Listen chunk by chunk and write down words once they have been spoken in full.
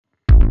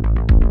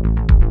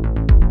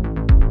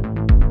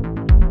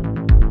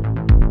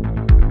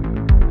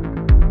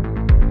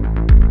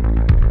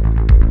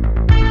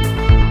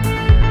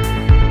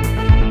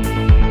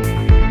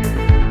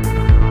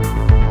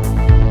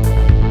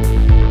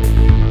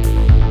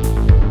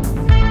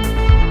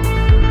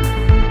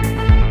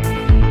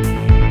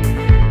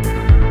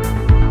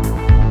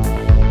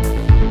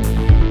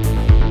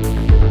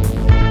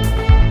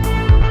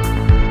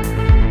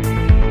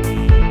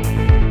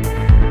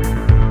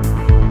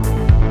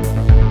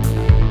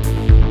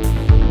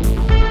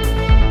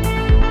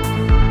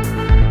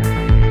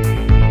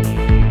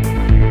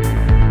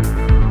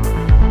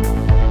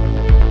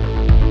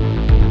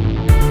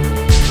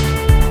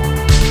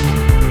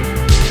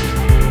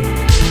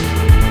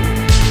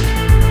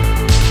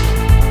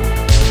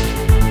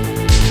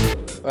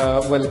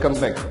Welcome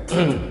back.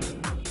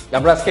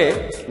 আমরা আজকে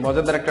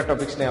মজাদার একটা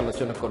টপিকস নিয়ে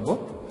আলোচনা করব।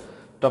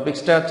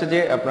 টপিকসটা হচ্ছে যে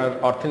আপনার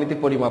অর্থনীতি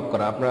পরিমাপ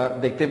করা। আপনারা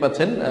দেখতেই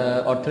পাচ্ছেন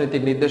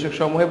অর্থনীতির নির্দেশক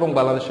সমূহ এবং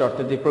বাংলাদেশের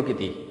অর্থনীতির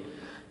প্রকৃতি।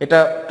 এটা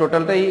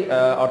টোটালটাই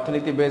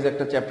অর্থনীতি বেজ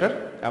একটা চ্যাপ্টার।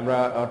 আমরা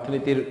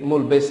অর্থনীতির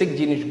মূল বেসিক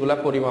জিনিসগুলা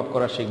পরিমাপ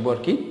করা শিখবো আর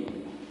কি,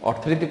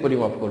 অর্থনীতি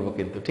পরিমাপ করব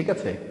কিন্তু, ঠিক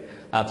আছে?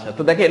 আচ্ছা,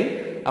 তো দেখেন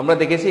আমরা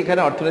দেখেছি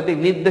এখানে অর্থনৈতিক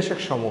নির্দেশক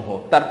সমূহ,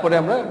 তারপরে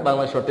আমরা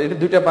বাংলাদেশ অর্থনীতি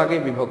দুইটা ভাগে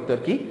বিভক্ত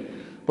আর কি।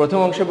 প্রথম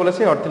অংশে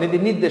বলেছে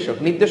অর্থনীতির নির্দেশক।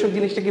 নির্দেশক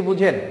জিনিসটা কি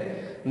বুঝেন?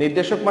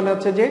 নির্দেশক মানে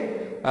হচ্ছে যে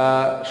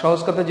সহজ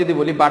কথা যদি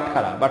বলি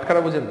বাটখারা,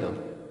 বাটখারা বুঝেন তো?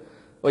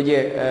 ওই যে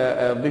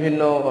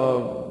বিভিন্ন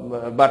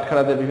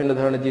বাটখারাদের বিভিন্ন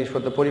ধরনের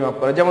জিনিসপত্র পরিমাপ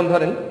করে। যেমন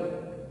ধরেন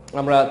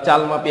আমরা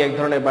চাল মাপি এক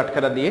ধরনের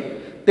বাটখারা দিয়ে,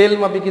 তেল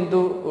মাপি কিন্তু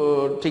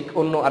ঠিক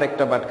অন্য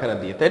আরেকটা বাটখারা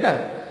দিয়ে, তাই না?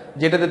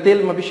 যেটাতে তেল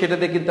মাপি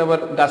সেটাতে কিন্তু আবার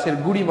গাছের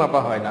গুড়ি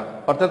মাপা হয় না।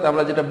 অর্থাৎ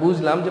আমরা যেটা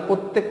বুঝলাম যে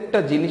প্রত্যেকটা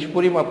জিনিস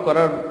পরিমাপ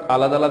করার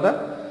আলাদা আলাদা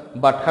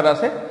বাটখারা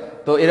আছে।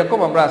 তো এরকম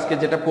আমরা আজকে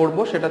যেটা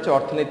পড়বো সেটা হচ্ছে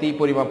অর্থনীতি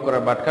পরিমাপ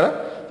করার বাটখারা।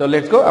 তো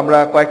লেটস গো, আমরা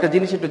কয়েকটা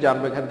জিনিস একটু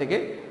জানবো এখান থেকে।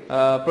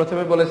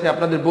 প্রথমে বলেছে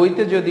আপনাদের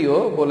বইতে যদিও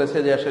বলেছে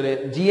যে আসলে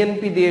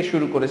জিএনপি দিয়ে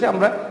শুরু করেছে,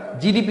 আমরা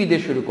জিডিপি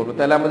দিয়ে শুরু করবো,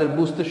 তাহলে আমাদের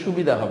বুঝতে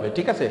সুবিধা হবে,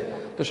 ঠিক আছে?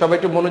 তো সবাই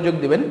একটু মনোযোগ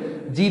দিবেন।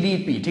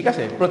 জিডিপি, ঠিক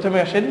আছে? প্রথমে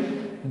আসেন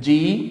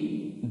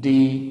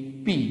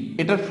জিডিপি,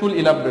 এটার ফুল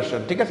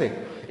ইলাবরেশন, ঠিক আছে?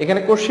 এখানে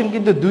কোশ্চেন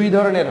কিন্তু দুই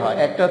ধরনের হয়।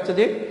 একটা হচ্ছে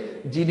যে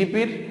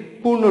জিডিপির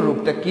পূর্ণ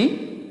রূপটা কি,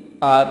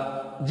 আর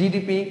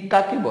জিডিপি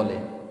কাকে বলে,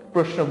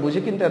 প্রশ্ন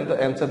বুঝে কিন্তু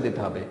অ্যান্সার দিতে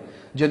হবে।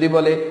 যদি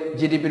বলে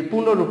জিডিপির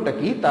পূর্ণ রূপটা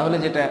কি, তাহলে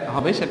যেটা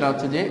হবে সেটা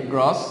হচ্ছে যে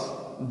gross,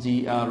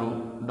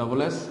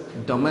 GROSS,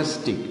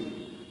 domestic,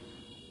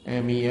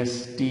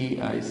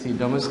 MESTIC,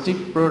 domestic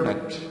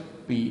product,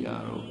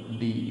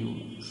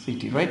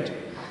 PRODUCT, right?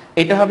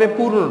 এটা হবে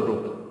পূর্ণ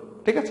রূপ,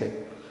 ঠিক আছে?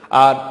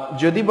 আর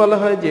যদি বলা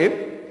হয় যে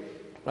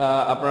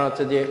আপনার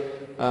হচ্ছে যে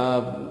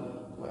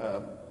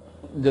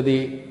যদি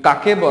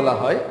কাকে বলা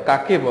হয়,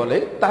 কাকে বলে,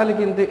 তাহলে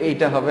কিন্তু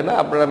এইটা হবে না।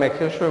 আপনারা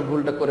ম্যাক্সিমাম সময়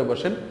ভুলটা করে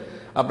বসেন।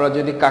 আপনারা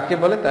যদি কাকে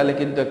বলে তাহলে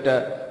কিন্তু একটা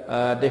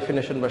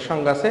ডেফিনেশন বা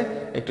সংজ্ঞা আছে,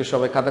 একটু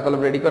সবাই খাতা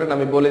কলম রেডি করেন।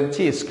 আমি বলে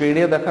দিচ্ছি,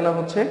 স্ক্রিনেও দেখানো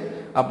হচ্ছে,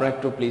 আপনারা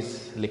একটু প্লিজ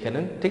লিখে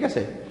নেন, ঠিক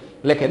আছে?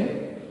 লেখেন,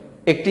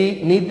 একটি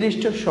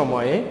নির্দিষ্ট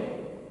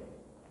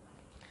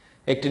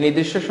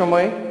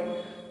সময়ে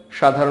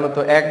সাধারণত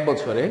এক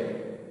বছরে,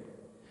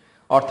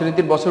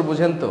 অর্থনীতির বছর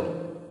বুঝেন তো?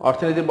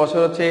 অর্থনীতির বছর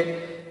হচ্ছে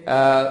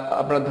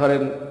আপনারা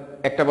ধরেন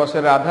একটা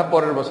বছরের আধা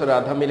পরের বছরের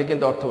আধা মিলে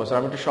কিন্তু অর্থ বছর।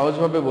 আমি একটু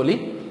সহজভাবে বলি,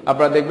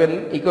 আপনারা দেখবেন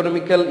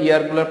ইকোনমিক্যাল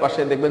ইয়ারগুলোর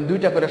পাশে দেখবেন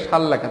দুইটা করে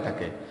সাল লেখা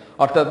থাকে,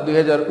 অর্থাৎ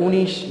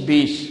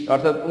 2019-20,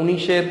 অর্থাৎ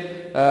 19-এর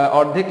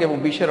অর্ধেক এবং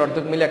 20-এর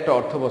অর্ধেক মিলে একটা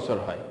অর্থ বছর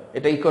হয়।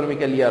 এটা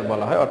ইকোনমিক্যাল ইয়ার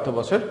বলা হয়, অর্থ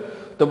বছর।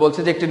 তো বলছে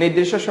যে একটি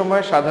নির্দিষ্ট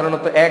সময়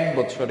সাধারণত এক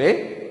বছরে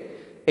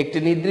একটি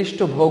নির্দিষ্ট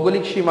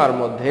ভৌগোলিক সীমার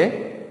মধ্যে,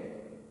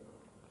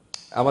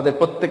 আমাদের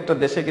প্রত্যেকটা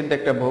দেশে কিন্তু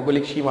একটা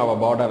ভৌগোলিক সীমা বা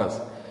বর্ডার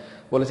আছে,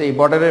 বলেছে এই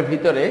বর্ডারের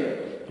ভিতরে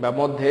বা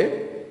মধ্যে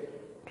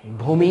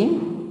ভূমি,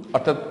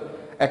 অর্থাৎ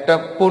একটা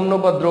পণ্য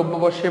বা দ্রব্য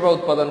বা সেবা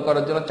উৎপাদন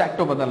করার জন্য চারটি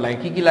উপাদান লাগে।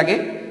 কি কি লাগে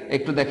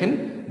একটু দেখেন।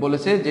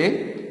 বলেছে যে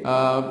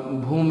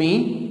ভূমি,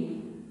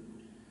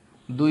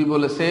 2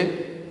 বলেছে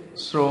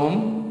শ্রম,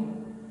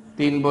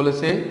 3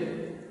 বলেছে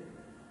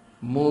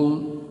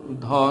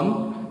মূলধন,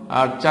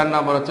 আর 4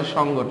 নাম্বার হচ্ছে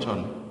সংগঠন।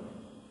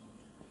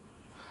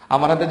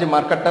 আমার হাতে যে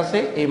মার্কারটা আছে,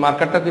 এই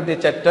মার্কারটা কিন্তু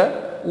 4টা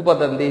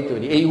উপাদান দিয়ে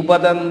তৈরি। এই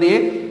উপাদান দিয়ে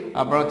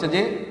আপনার হচ্ছে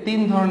যে 3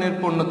 ধরনের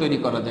পণ্য তৈরি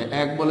করা যায়।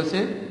 1 বলেছে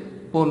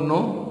পণ্য,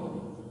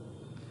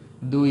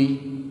 2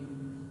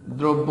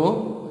 দ্রব্য,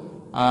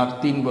 আর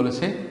 3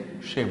 বলেছে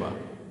সেবা,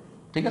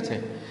 ঠিক আছে?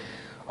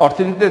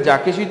 অর্থনীতিতে যা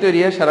কিছুই তৈরি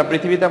হয় সারা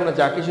পৃথিবীতে আমরা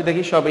যা কিছু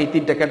দেখি সব এই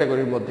 3টা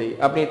ক্যাটাগরির মধ্যেই।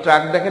 আপনি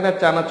ট্রাক দেখেন, আর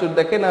চানাচুর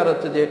দেখেন, আর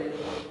হচ্ছে যে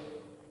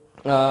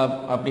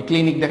আপনি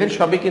ক্লিনিক দেখেন,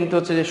 সবই কিন্তু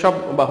হচ্ছে যে সব,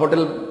 বা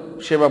হোটেল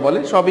সেবা বলে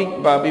সবই,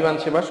 বা বিমান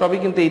সেবা, সবই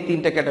কিন্তু এই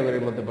 3টা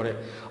ক্যাটাগরির মধ্যে পড়ে।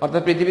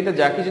 অর্থাৎ পৃথিবীতে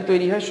যা কিছু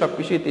তৈরি হয়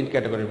সবকিছু এই 3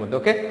 ক্যাটাগরির মধ্যে।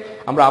 ওকে,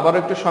 আমরা আবারও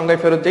একটু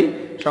সংজ্ঞায় ফেরত যাই।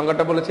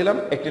 সংজ্ঞাটা বলেছিলাম,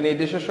 একটি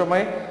নির্দিষ্ট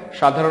সময়ে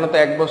সাধারণত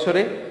এক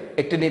বছরে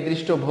একটি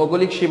নির্দিষ্ট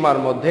ভৌগোলিক সীমার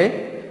মধ্যে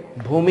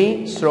ভূমি,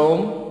 শ্রম,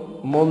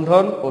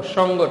 মূলধন ও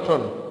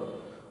সংগঠন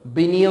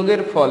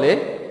বিনিয়োগের ফলে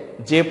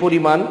যে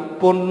পরিমাণ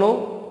পণ্য,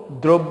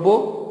 দ্রব্য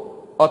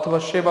অথবা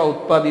সেবা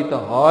উৎপাদিত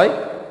হয়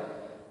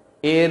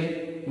এর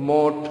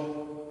মোট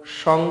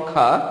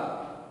সংখ্যা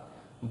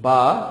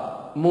বা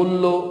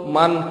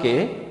মূল্যমানকে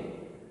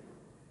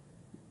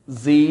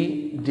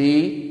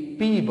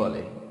জিডিপি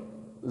বলে।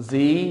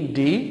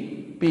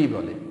 জিডিপি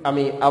বলে।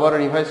 আমি আবারও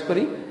রিভাইজ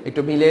করি,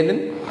 একটু মিলিয়ে নেন।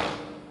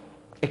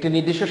 একটি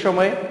নির্দিষ্ট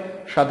সময়ে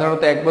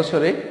সাধারণত এক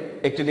বছরে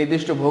একটি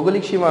নির্দিষ্ট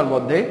ভৌগোলিক সীমার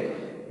মধ্যে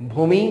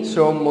ভূমি,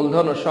 শ্রম,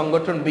 মূলধন ও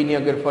সংগঠন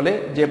বিনিয়োগের ফলে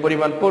যে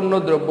পরিমাণ পণ্য,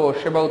 দ্রব্য ও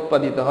সেবা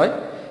উৎপাদিত হয়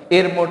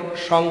এর মোট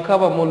সংখ্যা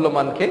বা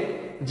মূল্যমানকে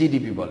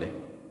জিডিপি বলে।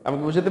 আমি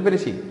বুঝতে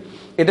পেরেছি?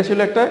 এটা ছিল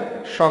একটা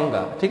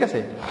সংজ্ঞা, ঠিক আছে?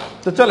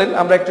 তো চলেন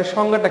আমরা একটা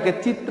সংজ্ঞাটাকে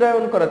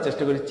চিত্রায়ন করার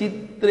চেষ্টা করি,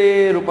 চিত্রে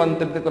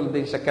রূপান্তরিত করলে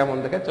জিনিসটা কেমন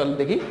দেখায় চল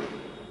দেখি।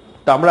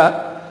 তো আমরা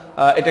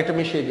এটা একটা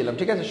মিশিয়ে দিলাম,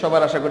 ঠিক আছে?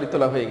 সবার আশা করি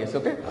তোলা হয়ে গেছে।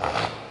 ওকে,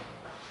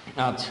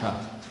 আচ্ছা,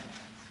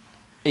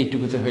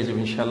 এইটুকুতে হয়ে যাবে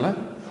ইনশাল্লাহ।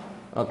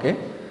 ওকে,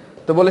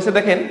 তো বলেছে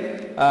দেখেন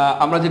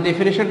আমরা যে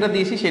ডেফিনেশনটা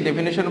দিয়েছি সেই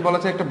ডেফিনেশন বলা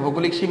আছে একটা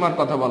ভৌগোলিক সীমার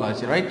কথা বলা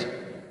হয়েছে, রাইট?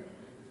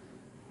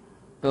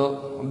 তো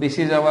দিস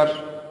ইজ আওয়ার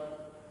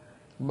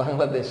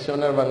বাংলাদেশ,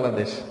 সোনার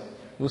বাংলাদেশ।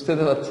 বুঝতে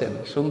তো পারছেন,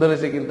 সুন্দর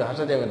হয়েছে কিন্তু,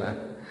 হাসা যাবে না।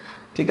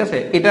 ঠিক আছে,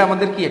 এটা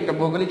আমাদের কি একটা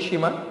ভৌগোলিক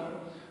সীমা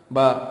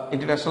বা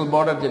ইন্টারন্যাশনাল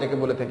বর্ডার যেটাকে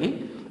বলে থাকি।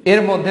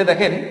 এর মধ্যে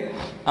দেখেন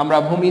আমরা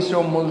ভূমি,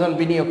 শ্রম, মূলধন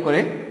বিনিয়োগ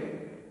করে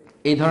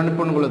এই ধরনের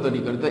পণ্যগুলো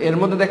তৈরি করি। তো এর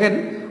মধ্যে দেখেন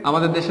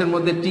আমাদের দেশের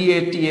মধ্যে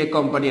টিএ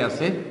কোম্পানি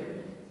আছে,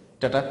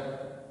 টাটা,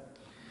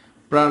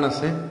 প্রাণ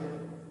আছে,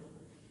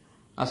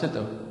 আছে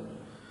তো,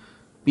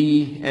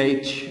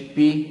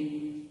 পিএইচপি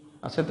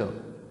আছে তো,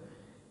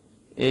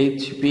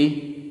 এইচপি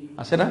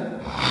আছে না,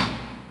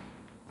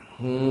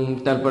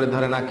 তারপরে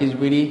ধরেন আকিস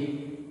বিড়ি,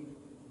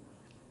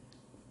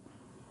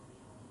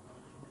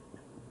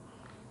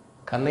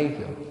 খান নাই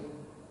কেউ?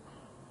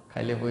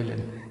 খাইলে বললেন,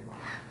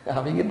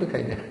 আমি কিন্তু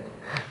খাই না।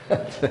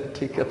 আচ্ছা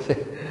ঠিক আছে,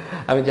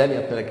 আমি জানি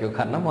আপনারা কেউ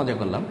খান না, মজা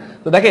করলাম।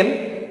 তো দেখেন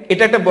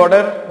এটা একটা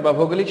বর্ডার বা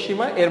ভৌগোলিক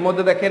সীমা। এর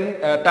মধ্যে দেখেন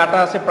টাটা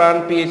আছে, প্রাণ,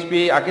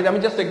 পিএইচপি, আকিজ, আমি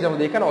জাস্ট এক্সাম্পল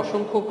দিই। এখানে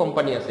অসংখ্য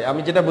কোম্পানি আছে।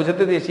 আমি যেটা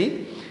বোঝাতে দিয়েছি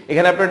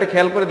এখানে আপনারা একটা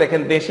খেয়াল করে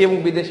দেখেন, দেশি এবং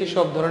বিদেশি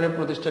সব ধরনের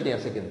প্রতিষ্ঠানই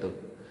আছে কিন্তু।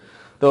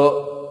 তো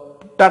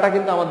টাটা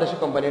কিন্তু আমার দেশের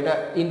কোম্পানি, এটা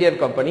ইন্ডিয়ান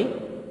কোম্পানি।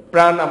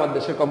 প্রাণ আমার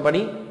দেশের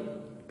কোম্পানি,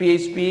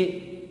 পিএইচপি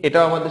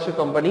এটাও আমার দেশের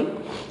কোম্পানি,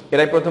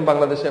 এরাই প্রথম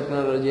বাংলাদেশে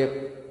আপনার যে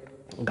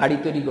গাড়ি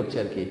তৈরি করছে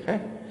আর কি।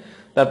 হ্যাঁ,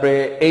 তারপরে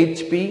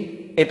এইচপি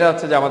এটা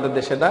হচ্ছে যে আমাদের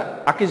দেশে না,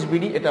 আকিস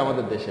বিড়ি এটা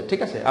আমাদের দেশে। ঠিক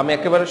আছে, আমি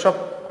একেবারে সব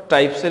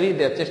টাইপসেরই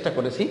দেওয়ার চেষ্টা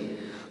করেছি।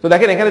 তো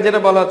দেখেন এখানে যেটা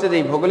বলা হচ্ছে যে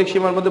এই ভৌগোলিক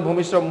সীমার মধ্যে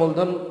ভূমি, শ্রম,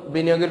 মূলধন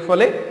বিনিয়োগের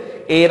ফলে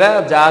এরা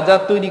যা যা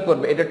তৈরি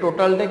করবে এটা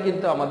টোটালটা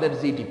কিন্তু আমাদের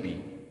জিডিপি।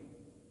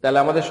 তাহলে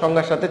আমাদের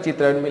সংজ্ঞার সাথে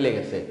চিত্রায়ন মিলে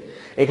গেছে।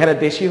 এখানে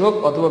দেশি হোক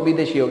অথবা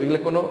বিদেশি হোক, এগুলো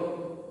কোনো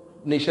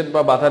নিষেধ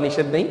বা বাধা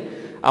নিষেধ নেই।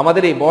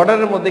 আমাদের এই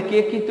বর্ডারের মধ্যে কে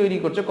কি তৈরি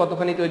করছে,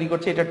 কতখানি তৈরি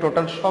করছে, এটা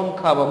টোটাল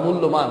সংখ্যা বা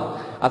মূল্যমান।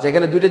 আচ্ছা,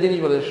 এখানে দুইটা জিনিস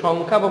বলে,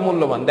 সংখ্যা বা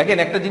মূল্যমান। দেখেন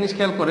একটা জিনিস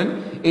খেয়াল করেন,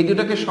 এই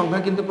দুটাকে সংখ্যা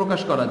কিন্তু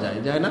প্রকাশ করা যায়,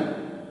 যায় না?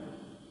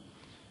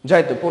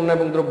 যায় তো, পণ্য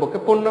এবং দ্রব্যকে।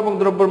 পণ্য এবং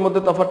দ্রব্যের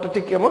মধ্যে তফাৎটা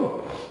ঠিক কেমন?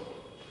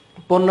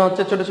 পণ্য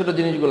হচ্ছে ছোট ছোট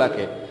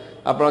জিনিসগুলাকে,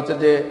 আপনার হচ্ছে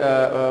যে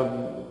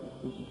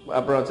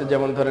আপনার হচ্ছে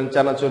যেমন ধরেন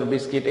চানাচুর,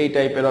 বিস্কিট এই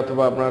টাইপের,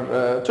 অথবা আপনার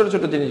ছোট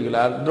ছোট জিনিসগুলো।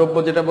 আর দ্রব্য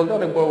যেটা বলতে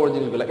অনেক বড় বড়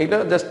জিনিসগুলো। এটা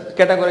জাস্ট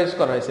ক্যাটাগরাইজ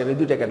করা হয়েছে এই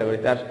দুইটা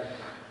ক্যাটাগরিতে। আর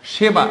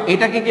সেবা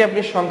এটাকে কি আপনি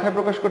সংখ্যায়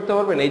প্রকাশ করতে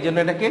পারবেন? এই জন্য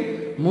এটাকে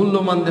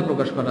মূল্যমান দিয়ে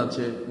প্রকাশ করা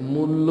আছে,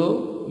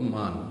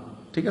 মূল্যমান।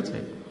 ঠিক আছে,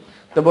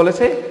 তো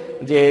বলেছে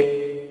যে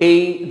এই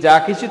যা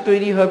কিছু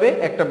তৈরি হবে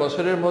একটা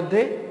বছরের মধ্যে,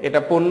 এটা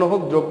পণ্য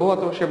হোক, দ্রব্য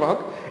অথবা সেবা হোক,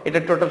 এটা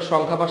টোটাল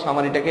সংখ্যা বা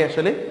সামারিটাকে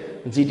আসলে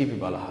জিডিপি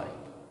বলা হয়।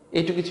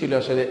 এইটুকু ছিল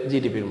আসলে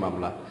জিডিপির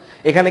মামলা।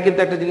 এখানে কিন্তু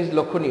একটা জিনিস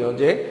লক্ষণীয়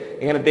যে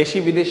এখানে দেশি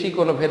বিদেশি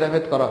কোনো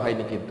ভেদাভেদ করা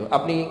হয়নি কিন্তু।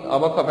 আপনি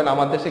অবাক হবেন,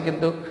 আমার দেশে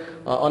কিন্তু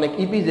অনেক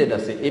ইপিজেড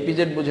আছে।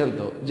 ইপিজেড বুঝেন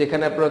তো,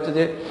 যেখানে আপনার হচ্ছে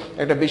যে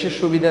একটা বিশেষ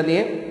সুবিধা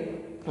নিয়ে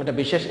একটা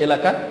বিশেষ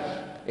এলাকা,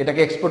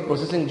 এটাকে এক্সপোর্ট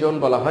প্রসেসিং জোন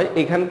বলা হয়।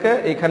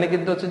 এখানে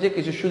কিন্তু হচ্ছে যে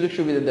কিছু সুযোগ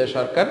সুবিধা দেয়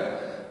সরকার,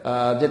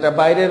 যেটা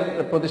বাইরের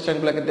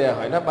প্রতিষ্ঠানগুলোকে দেওয়া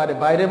হয় না।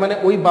 বাইরে মানে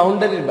ওই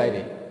বাউন্ডারির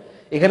বাইরে।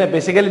 এখানে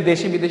বেসিক্যালি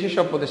দেশি বিদেশি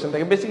সব প্রতিষ্ঠান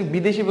থাকে, বেসিক্যালি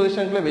বিদেশি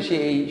প্রতিষ্ঠানগুলো বেশি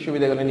এই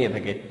সুবিধাগুলো নিয়ে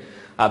থাকে।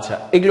 আচ্ছা,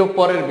 এগুলো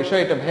পরের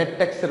বিষয়, এটা ভ্যাট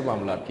ট্যাক্সের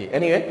মামলা আর কি।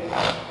 এনিওয়ে,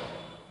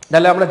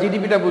 তাহলে আমরা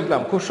জিডিপিটা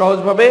বুঝলাম খুব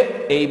সহজভাবে।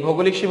 এই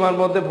ভৌগোলিক সীমার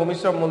মধ্যে ভূমি,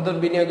 শ্রম, মূলধন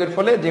বিনিয়োগের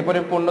ফলে যে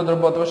পরিমাণ পণ্য,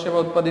 দ্রব্য অথবা সেবা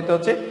উৎপাদিত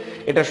হচ্ছে,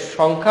 এটা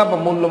সংখ্যা বা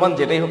মূল্যমান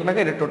যেটাই হোক না,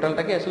 এটা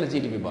টোটালটাকে আসলে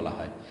জিডিপি বলা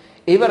হয়।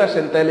 এবার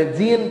আসেন তাহলে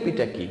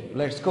জিএনপিটা কি?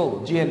 Let's go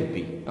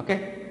GNP. Okay,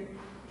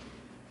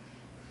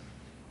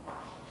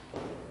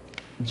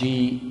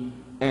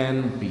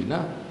 GNP না,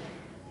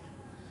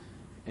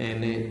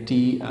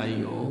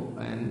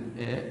 NATIONAL,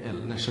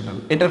 ন্যাশনাল।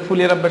 এটার ফুল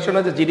এলাবোরেশন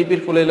আছে,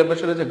 জিডিপির ফুল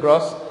এলাবোরেশন আছে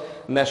গ্রস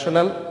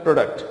ন্যাশনাল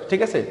প্রোডাক্ট।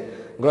 ঠিক আছে,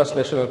 গ্রস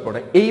ন্যাশনাল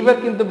প্রোডাক্ট। এইবার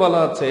কিন্তু বলা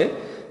আছে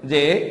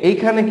যে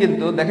এইখানে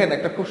কিন্তু দেখেন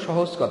একটা খুব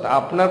সহজ কথা,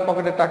 আপনার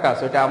পকেটে টাকা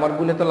আছে, ওটা আমার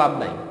গুণে তো লাভ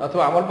নাই,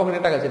 অথবা আমার পকেটে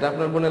টাকা আছে, এটা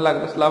আপনার গুণে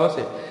লাভ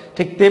আছে।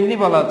 ঠিক তেমনি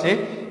বলা আছে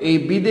এই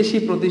বিদেশি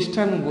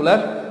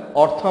প্রতিষ্ঠানগুলার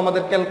অর্থ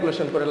আমাদের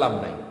ক্যালকুলেশন করে লাভ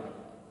নাই,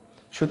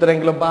 সুতরাং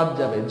এগুলো বাদ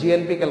যাবে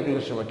জিএনপি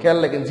ক্যালকুলেশন সময়। খেয়াল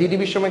রাখেন,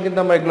 জিডিপির সময় কিন্তু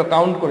আমরা এগুলো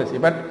কাউন্ট করেছি,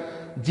 বাট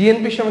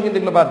জিএনপির সময় কিন্তু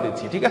এগুলো বাদ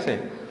দিচ্ছি। ঠিক আছে,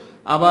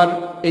 আবার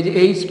এই যে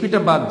এইচপিটা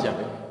বাদ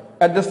যাবে।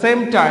 অ্যাট দ্য সেম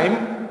টাইম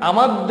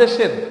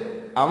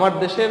আমার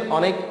দেশের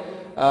অনেক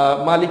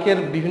মালিকের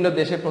বিভিন্ন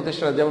দেশের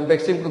প্রতিষ্ঠান, যেমন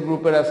বেক্সিমকো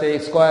গ্রুপের আছে,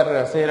 স্কয়ারের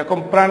আছে, এরকম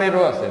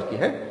প্রাণেরও আছে আর কি।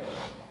 হ্যাঁ,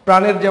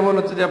 প্রাণের যেমন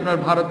হচ্ছে যে আপনার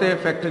ভারতে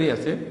ফ্যাক্টরি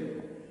আছে,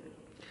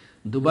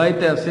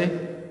 দুবাইতে আছে,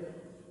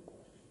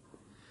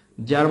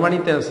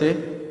 জার্মানিতে আছে,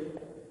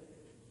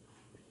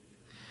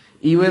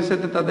 ইউএসএ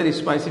তে তাদের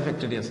স্পাইসি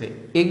ফ্যাক্টরি আছে।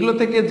 এগুলো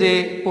থেকে যে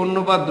পণ্য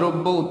বা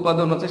দ্রব্য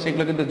উৎপাদন হচ্ছে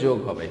সেগুলো কিন্তু যোগ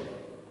হবে।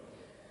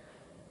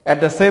 অ্যাট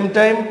দ্য সেম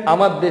টাইম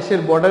আমার দেশের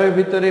বর্ডারের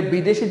ভিতরে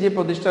বিদেশি যে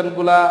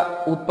প্রতিষ্ঠানগুলা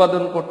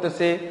উৎপাদন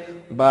করতেছে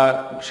বা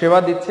সেবা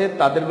দিচ্ছে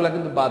তাদেরগুলা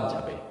কিন্তু বাদ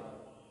যাবে।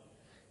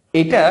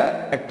 এটা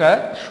একটা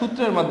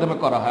সূত্রের মাধ্যমে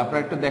করা হয়,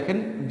 আপনারা একটু দেখেন,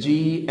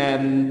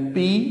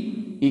 GNP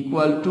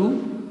equal to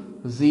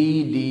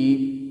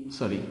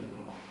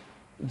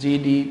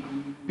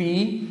GDP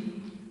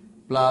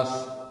plus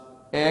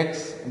x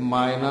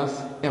minus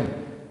m।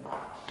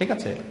 ঠিক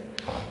আছে,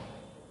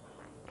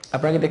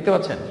 আপনারা কি দেখতে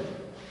পাচ্ছেন?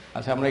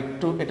 আচ্ছা আমরা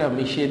একটু এটা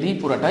মিশিয়ে দিই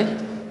পুরাটাই,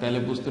 তাহলে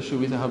বুঝতে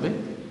সুবিধা হবে।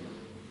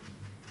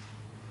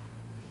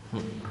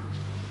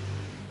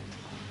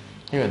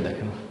 এবার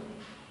দেখেন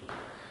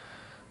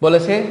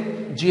বলেছে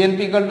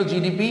GNP equal to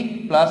GDP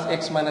plus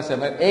x minus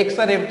M. X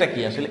আর এমটা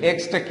কি আসলে,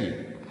 এক্সটা কি,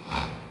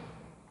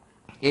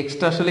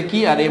 এক্সটা আসলে কি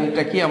আর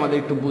এমটা কি আমাদের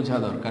একটু বোঝা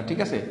দরকার, ঠিক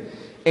আছে।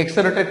 এক্স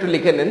এর ওটা একটু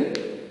লিখে নেন।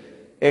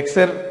 এক্স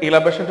এর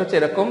ইলাস্ট্রেশনটা হচ্ছে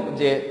এরকম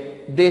যে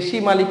দেশি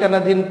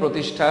মালিকানাধীন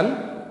প্রতিষ্ঠান,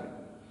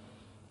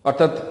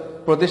 অর্থাৎ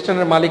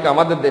প্রতিষ্ঠানের মালিক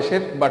আমাদের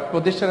দেশের, বাট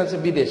প্রতিষ্ঠান আছে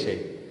বিদেশে।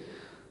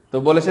 তো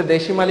বলেছে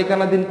দেশি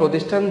মালিকানাধীন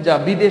প্রতিষ্ঠান যা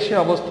বিদেশে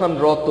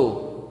অবস্থানরত,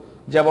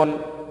 যেমন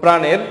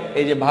প্রাণের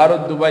এই যে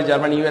ভারত, দুবাই,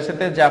 জার্মানি, ইউএসএ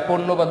তে যা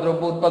পণ্য বা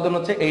দ্রব্য উৎপাদন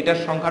হচ্ছে,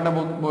 এইটার সংখ্যাটা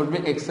বসবে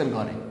এক্স এর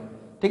ঘরে,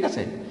 ঠিক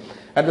আছে।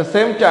 অ্যাট দ্য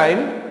সেম টাইম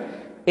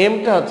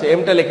এমটা হচ্ছে,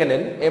 এমটা লিখে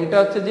নেন, এমটা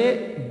হচ্ছে যে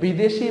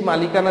বিদেশি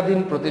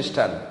মালিকানাধীন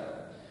প্রতিষ্ঠান,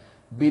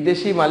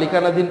 বিদেশি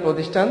মালিকানাধীন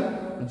প্রতিষ্ঠান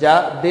যা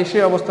দেশে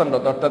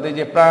অবস্থানরত, অর্থাৎ এই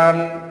যে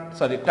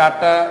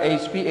টাটা,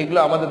 এইচপি, এগুলো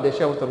আমাদের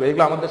দেশে অবস্থান,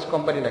 এগুলো আমাদের দেশের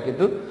কোম্পানি না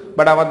কিন্তু,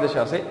 বাট আমাদের দেশে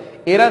আছে।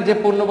 এরা যে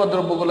পণ্য বা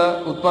দ্রব্যগুলো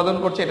উৎপাদন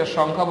করছে, এটার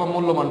সংখ্যা বা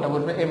মূল্যমানটা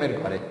বসবে এম এর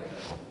ঘরে।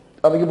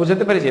 আমি কি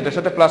বুঝতে পারি? এটার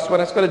সাথে প্লাস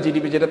মাইনাস করে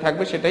জিডিপি যেটা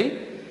থাকবে সেটাই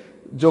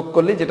যোগ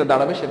করলে যেটা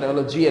দাঁড়াবে সেটা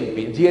হলো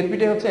জিএনপি।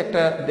 জিএনপিটা হচ্ছে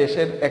একটা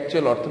দেশের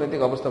অ্যাকচুয়াল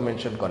অর্থনৈতিক অবস্থা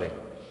মেনশন করে।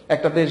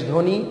 একটা দেশ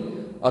ধনী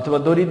অথবা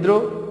দরিদ্র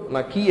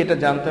না কি এটা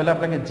জানতে হলে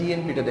আপনাকে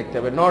জিএনপিটা দেখতে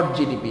হবে, নট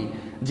জিডিপি।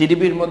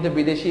 জিডিপির মধ্যে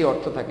বিদেশি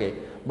অর্থ থাকে,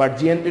 বাট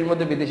জিএনপির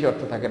মধ্যে বিদেশি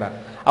অর্থ থাকে না।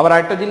 আবার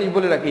আরেকটা জিনিস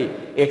বলে রাখি,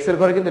 এক্স এর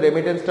ঘরে কিন্তু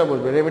রেমিটেন্সটা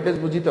বসবে। রেমিটেন্স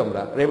বুঝি তো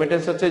আমরা,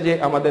 রেমিটেন্স হচ্ছে যে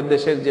আমাদের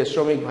দেশের যে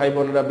শ্রমিক ভাই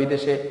বোনেরা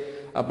বিদেশে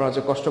আপনার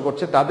হচ্ছে কষ্ট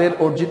করছে, তাদের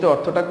অর্জিত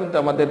অর্থটা কিন্তু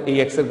আমাদের এই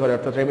এক্স এর ঘরে,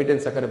 অর্থাৎ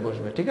রেমিটেন্স আকারে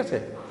বসবে, ঠিক আছে।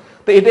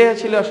 তো এটাই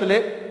ছিল আসলে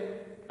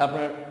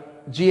আপনার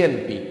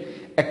জিএনপি।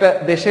 একটা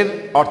দেশের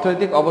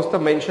অর্থনৈতিক অবস্থা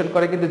মেনশন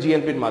করে কিন্তু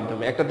জিএনপির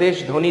মাধ্যমে। একটা দেশ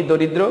ধনী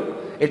দরিদ্র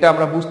এটা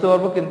আমরা বুঝতে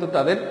পারবো কিন্তু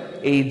তাদের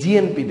এই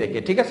জিএনপি দেখে,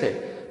 ঠিক আছে।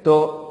 তো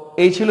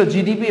এই ছিল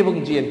জিডিপি এবং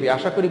জিএনপি।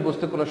 আশা করি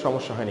বুঝতে কোনো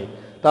সমস্যা হয়নি।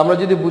 তো আমরা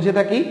যদি বুঝে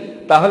থাকি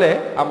তাহলে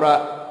আমরা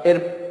এর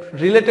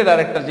রিলেটেড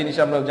আরেকটা জিনিস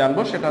আমরা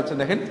জানবো, সেটা হচ্ছে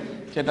দেখেন,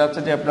 সেটা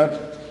হচ্ছে যে আপনার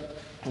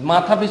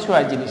মাথা পিছু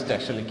আয় জিনিসটা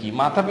আসলে কি।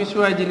 মাথা পিছু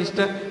আয়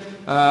জিনিসটা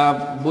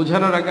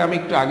বোঝানোর আগে আমি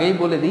একটু আগেই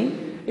বলে দিই,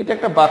 এটা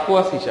একটা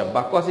বাকোয়াস হিসাব।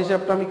 বাকোয়াস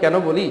হিসাবটা আমি কেন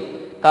বলি,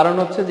 কারণ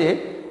হচ্ছে যে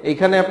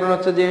এইখানে আপনার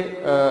হচ্ছে যে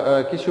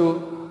কিছু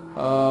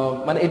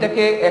মানে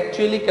এটাকে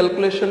অ্যাকচুয়ালি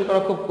ক্যালকুলেশন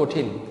করা খুব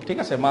কঠিন, ঠিক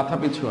আছে। মাথা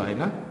পিছু আয়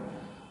না,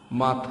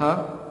 মাথা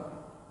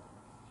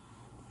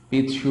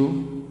পিছু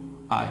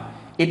আয়,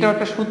 এটা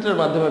একটা সূত্রের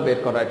মাধ্যমে বের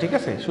করা হয়, ঠিক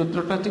আছে।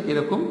 সূত্রটা ঠিক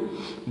এরকম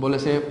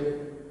বলেছে,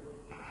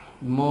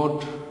 মোট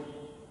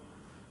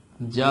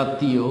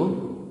জাতীয়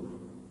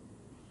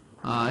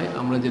আয়,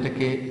 আমরা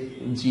যেটাকে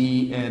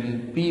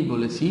জিএনপি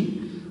বলেছি,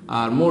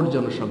 আর মোট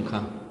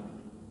জনসংখ্যা,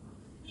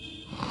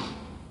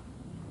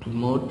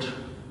 মোট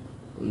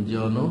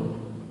জনসংখ্যা।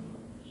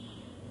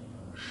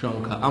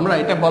 আমরা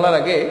এটা বলার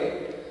আগে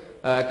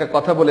একটা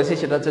কথা বলেছি,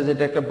 সেটা হচ্ছে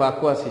যেটা একটা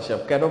বাকওয়াস হিসাব।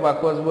 কেন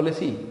বাকওয়াস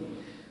বলেছি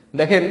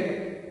দেখেন,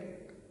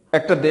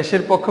 একটা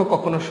দেশের পক্ষে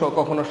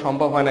কখনো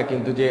সম্ভব হয় না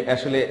কিন্তু যে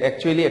আসলে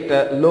অ্যাকচুয়ালি একটা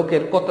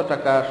লোকের কত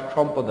টাকা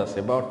সম্পদ আছে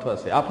বা অর্থ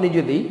আছে, আপনি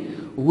যদি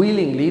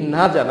উইলিংলি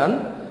না জানান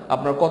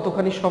আপনার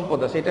কতখানি সম্পদ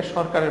আছে, এটা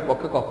সরকারের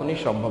পক্ষে কখনোই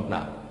সম্ভব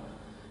না,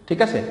 ঠিক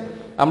আছে।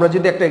 আমরা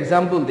যদি একটা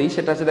এক্সাম্পল দিই,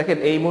 সেটা হচ্ছে দেখেন,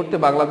 এই মুহূর্তে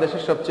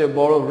বাংলাদেশের সবচেয়ে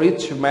বড়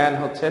রিচ ম্যান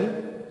হচ্ছেন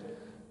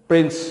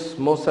প্রিন্স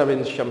মৌসা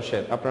বিন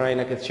শামশেদ, আপনারা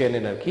এনাকে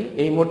চেনেন আর কি।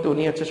 এই মুহূর্তে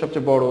উনি হচ্ছে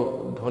সবচেয়ে বড়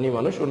ধনী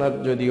মানুষ। ওনার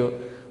যদিও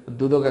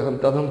দুদক এখন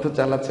তদন্ত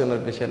চালাচ্ছে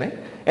ওনার পেছনে।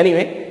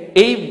 এনিওয়ে,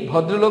 এই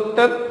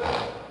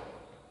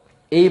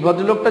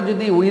ভদ্রলোকটা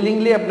যদি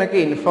উইলিংলি আপনাকে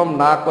ইনফর্ম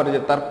না করে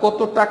যে তার কত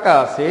টাকা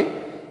আছে,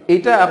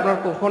 এটা আপনার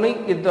কখনোই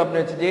কিন্তু আপনি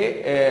হচ্ছে যে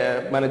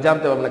মানে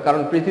জানতে পারবেন না।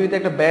 কারণ পৃথিবীতে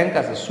একটা ব্যাংক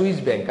আছে, সুইস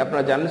ব্যাংক,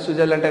 আপনারা জানেন,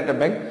 সুইজারল্যান্ডের একটা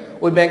ব্যাংক,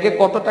 ওই ব্যাংকে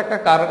কত টাকা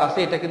কার আছে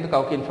এটা কিন্তু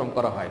কাউকে ইনফর্ম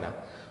করা হয় না।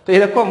 তো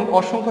এরকম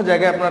অসংখ্য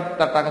জায়গায় আপনার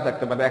তার টাকা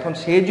থাকতে পারে। এখন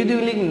সে যদি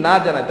উইলিং না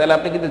জানায় তাহলে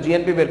আপনি কিন্তু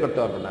জিএনপি বের করতে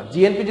পারবেন না।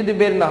 জিএনপি যদি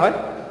বের না হয়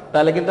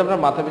তাহলে কিন্তু আপনার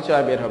মাথা পিছু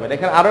আয় বের হবে না।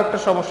 এখানে আরো একটা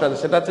সমস্যা আছে,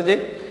 সেটা হচ্ছে যে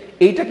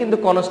এইটা কিন্তু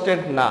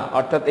কনস্ট্যান্ট না।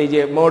 অর্থাৎ এই যে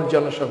মোট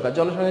জনসংখ্যা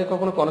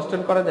কখনো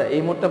কনস্ট্যান্ট করা যায়?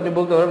 এই মুহূর্তে আপনি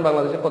বলতে পারবেন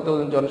বাংলাদেশে কত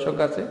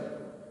জনসংখ্যা আছে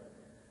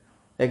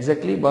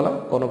এক্স্যাক্টলি বলা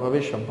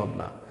কোনোভাবেই সম্ভব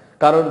না,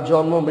 কারণ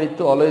জন্ম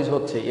মৃত্যু অলওয়েজ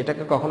হচ্ছে,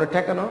 এটাকে কখনো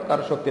ঠেকানো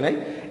কারো শক্তি নাই।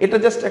 এটা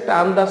জাস্ট একটা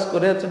আন্দাজ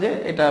করে হচ্ছে যে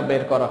এটা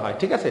বের করা হয়,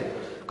 ঠিক আছে।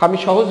 আমি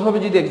সহজভাবে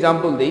যদি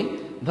এক্সাম্পল দিই,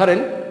 ধরেন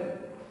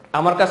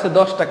আমার কাছে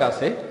 10 টাকা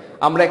আছে,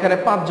 আমরা এখানে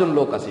 5 জন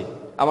লোক আছি।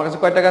 আমার কাছে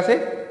কয় টাকা আছে?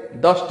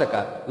 10 টাকা,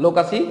 লোক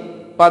আছি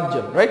 5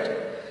 জন, রাইট।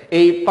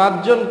 এই 5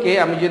 জনকে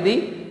আমি যদি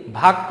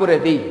ভাগ করে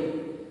দিই,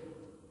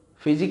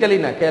 ফিজিক্যালি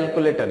না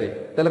ক্যালকুলেটরে,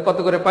 তাহলে কত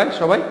করে পায়?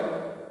 সবাই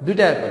 2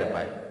 টাকা করে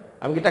পায়।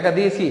 আমি কি টাকা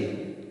দিয়েছি?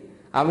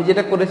 আমি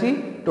যেটা করেছি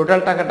টোটাল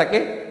টাকাটাকে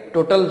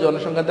টোটাল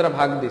জনসংখ্যা দ্বারা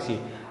ভাগ দিয়েছি।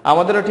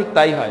 আমাদেরও ঠিক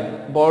তাই হয়,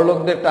 বড়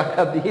লোকদের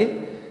টাকা দিয়ে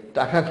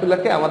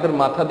টাকাগুলোকে আমাদের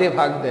মাথা দিয়ে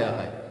ভাগ দেওয়া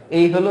হয়।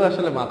 এই হলো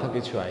আসলে মাথা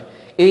পিছু আয়।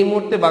 এই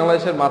মুহূর্তে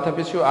বাংলাদেশের মাথা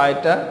পিছু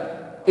আয়টা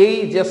এই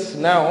জাস্ট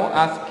নাও,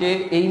 আজকে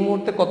এই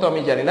মুহূর্তে কত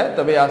আমি জানি না,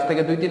 তবে আজ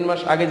থেকে 2-3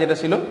 মাস আগে যেটা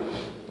ছিল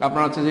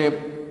আপনার হচ্ছে যে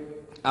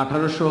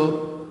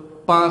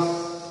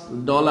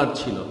 $1805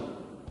 ছিল।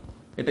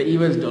 এটা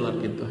ইউএস ডলার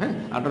কিন্তু, হ্যাঁ,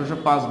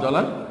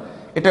 $1805।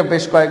 এটা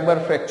বেশ কয়েকবার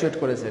ফ্র্যাকচুয়েট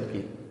করেছে আর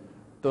কি।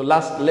 তো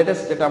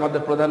লেটেস্ট যেটা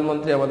আমাদের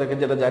প্রধানমন্ত্রী আমাদেরকে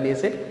যেটা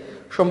জানিয়েছে,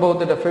 সম্ভবত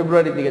এটা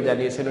ফেব্রুয়ারির দিকে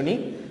জানিয়েছেন উনি,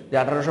 যে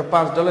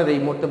 $1805 এই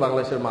মুহূর্তে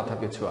বাংলাদেশের মাথা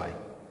পিছু আয়।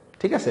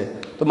 ঠিক আছে,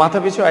 তো মাথা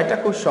পিছু আয়টা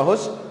খুব সহজ,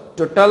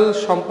 টোটাল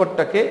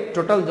সম্পদটাকে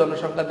টোটাল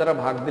জনসংখ্যা দ্বারা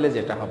ভাগ দিলে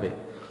যেটা হবে।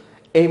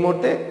 এই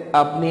মুহূর্তে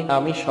আপনি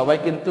আমি সবাই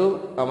কিন্তু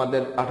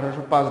আমাদের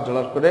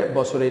 $1805 করে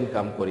বছরে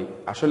ইনকাম করি।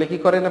 আসলে কি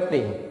করেন আপনি?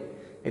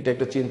 এটা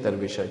একটু চিন্তার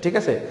বিষয়। ঠিক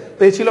আছে,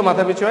 তো এই ছিল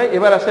মাথা পিছু আয়।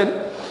 এবার আসেন,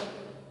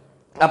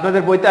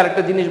 আপনাদের বইতে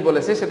আরেকটা জিনিস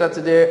বলেছে, সেটা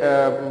হচ্ছে যে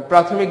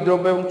প্রাথমিক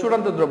দ্রব্য এবং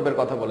চূড়ান্ত দ্রব্যের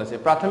কথা বলেছে।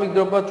 প্রাথমিক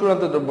দ্রব্য আর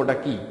চূড়ান্ত দ্রব্যটা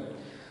কি?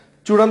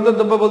 চূড়ান্ত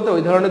দ্রব্য বলতে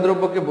ওই ধরনের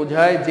দ্রব্যকে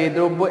বোঝায় যে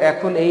দ্রব্য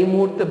এখন এই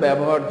মুহূর্তে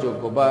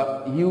ব্যবহারযোগ্য বা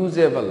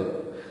ইউজেবল।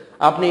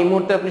 আপনি এই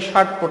মুহূর্তে আপনি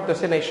শার্ট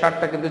পরতেছেন, এই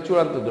শার্টটা কিন্তু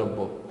চূড়ান্ত দ্রব্য।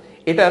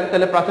 এটা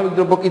তাহলে প্রাথমিক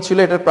দ্রব্য কি ছিল?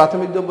 এটার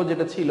প্রাথমিক দ্রব্য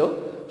যেটা ছিল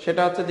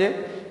সেটা হচ্ছে যে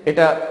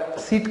এটা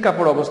সিট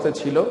কাপড় অবস্থায়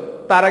ছিল,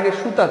 তার আগে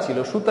সুতা ছিল,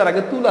 সুতার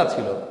আগে তুলা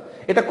ছিল।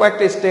 এটা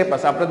কয়েকটা স্টেপ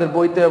আছে আপনাদের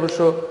বইতে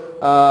অবশ্য।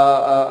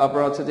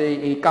 আপনার হচ্ছে যে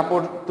এই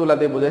কাপড় তুলা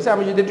দিয়ে বোঝাইছে।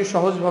 আমি যদি একটু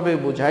সহজভাবে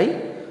বোঝাই,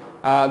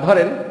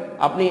 ধরেন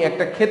আপনি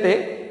একটা ক্ষেতে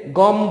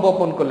গম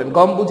বপন করলেন।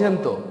 গম বুঝেন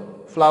তো,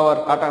 ফ্লাওয়ার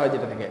আটা হয়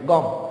যেটা থেকে,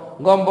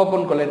 গম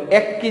বপন করলেন।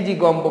 1 কেজি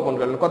গম বপন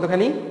করলেন।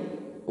 কতখানি?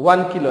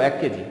 1 কিলো, 1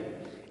 কেজি।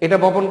 এটা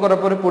বপন করার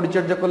পরে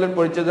পরিচর্যা করলেন,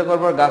 পরিচর্যা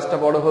করার পর গাছটা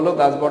বড় হলো।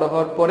 গাছ বড়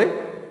হওয়ার পরে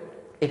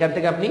এখান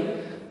থেকে আপনি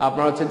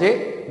আপনার হচ্ছে যে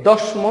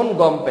 10 মণ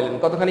গম পেলেন।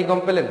 কতখানি গম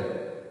পেলেন?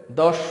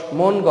 10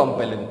 মণ গম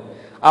পেলেন।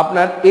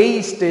 আপনার এই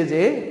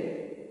স্টেজে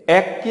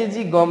 1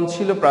 কেজি গম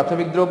ছিল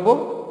প্রাথমিক দ্রব্য,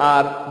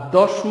 আর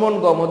 10 মণ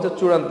গম হচ্ছে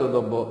চূড়ান্ত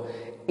দ্রব্য।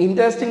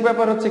 ইন্টারেস্টিং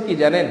ব্যাপার হচ্ছে কি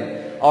জানেন,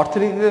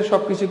 অর্থনীতিতে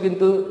সবকিছু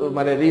কিন্তু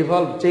মানে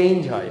রিভলভ, চেঞ্জ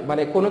হয়,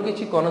 মানে কোনো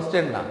কিছু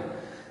কনস্ট্যান্ট না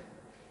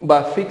বা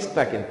ফিক্সড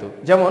না। কিন্তু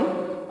যেমন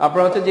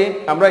আপনার হচ্ছে যে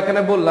আমরা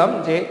এখানে বললাম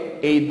যে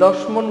এই 10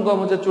 মণ গম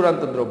হচ্ছে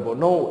চূড়ান্ত দ্রব্য।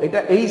 নো, এটা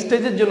এই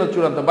স্টেজের জন্য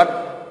চূড়ান্ত, বাট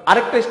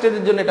আরেকটা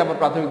স্টেজের জন্য এটা আবার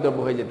প্রাথমিক দ্রব্য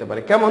হয়ে যেতে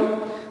পারে। কেমন?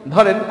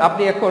 ধরেন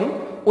আপনি এখন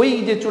ওই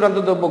যে চূড়ান্ত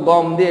দ্রব্য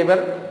গম দিয়ে এবার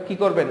কি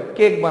করবেন?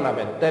 কেক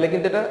বানাবেন, তাহলে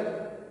কিন্তু এটা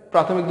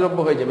প্রাথমিক দ্রব্য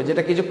হয়ে যাবে।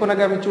 যেটা কিছুক্ষণ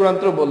আগে আমি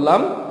চূড়ান্ত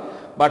বললাম,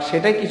 বাট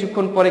সেটাই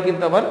কিছুক্ষণ পরে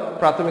কিন্তু আবার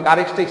প্রাথমিক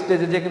আরেকটা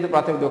স্টেজে যে কিন্তু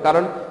প্রাথমিক দ্রব্য,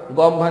 কারণ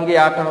গম ভাঙিয়ে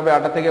আটা হবে,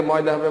 আটা থেকে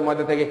ময়দা হবে,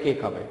 ময়দা থেকে কেক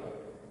হবে।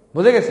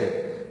 বুঝে গেছে?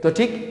 তো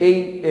ঠিক এই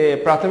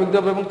প্রাথমিক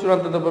দ্রব্য এবং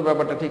চূড়ান্ত দ্রব্যের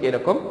ব্যাপারটা ঠিক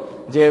এরকম,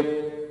 যে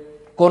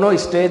কোন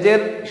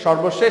স্টেজের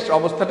সর্বশেষ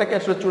অবস্থাটাকে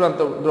আসলে চূড়ান্ত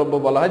দ্রব্য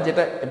বলা হয়,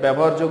 যেটা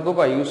ব্যবহারযোগ্য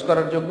বা ইউজ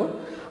করার যোগ্য,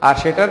 আর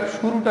সেটার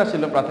শুরুটা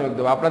ছিল প্রাথমিক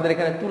দ্রব্য। আপনাদের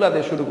এখানে তুলা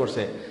দিয়ে শুরু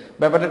করছে,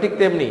 ব্যাপারটা ঠিক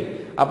তেমনি।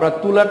 আপনার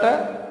তুলাটা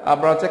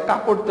আপনার হচ্ছে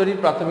কাপড় তৈরির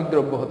প্রাথমিক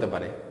দ্রব্য হতে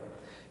পারে,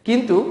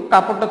 কিন্তু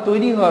কাপড়টা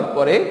তৈরি হওয়ার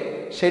পরে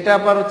সেটা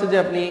আবার হচ্ছে যে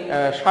আপনি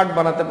শার্ট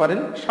বানাতে পারেন।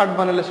 শার্ট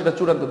বানালে সেটা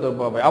চূড়ান্ত দ্রব্য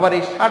হবে। আবার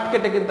এই শার্ট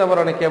কেটে কিন্তু আবার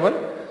অনেকে আবার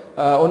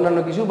অন্যান্য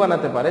কিছু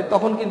বানাতে পারে,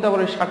 তখন কিন্তু আবার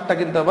ওই শার্টটা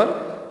কিন্তু আবার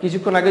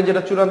কিছুক্ষণ আগে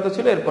যেটা চূড়ান্ত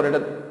ছিল, এরপর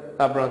এটা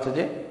আপনার হচ্ছে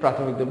যে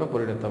প্রাথমিক দ্রব্যে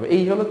পরিণত হবে।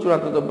 এই হলো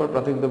চূড়ান্ত দ্রব্য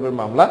প্রাথমিক দ্রব্যের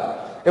মামলা।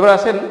 এবার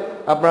আসেন,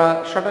 আপনার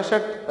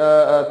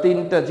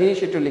 3টা জিনিস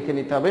একটু লিখে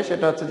নিতে হবে।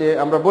 সেটা হচ্ছে যে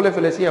আমরা বলে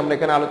ফেলেছি, আমরা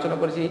এখানে আলোচনা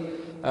করেছি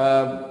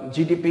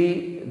জিডিপি,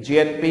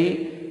 জিএনপি,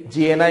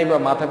 জিএনআই বা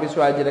মাথা পিছু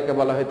আয় যেটাকে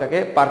বলা হয়ে থাকে,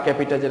 পার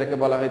ক্যাপিটা যেটাকে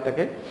বলা হয়ে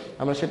থাকে,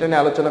 আমরা সেটা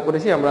নিয়ে আলোচনা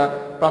করেছি। আমরা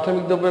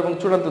প্রাথমিক দ্রব্য এবং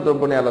চূড়ান্ত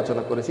দ্রব্য নিয়ে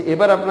আলোচনা করেছি।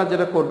 এবার আপনারা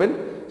যেটা করবেন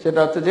সেটা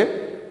হচ্ছে যে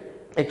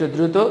একটু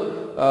দ্রুত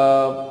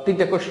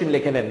 3টা কোশ্চেন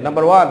লিখে নেন।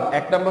 নাম্বার 1,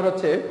 1 নম্বর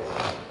হচ্ছে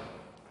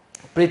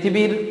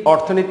পৃথিবীর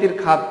অর্থনীতির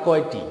খাত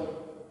কয়টি?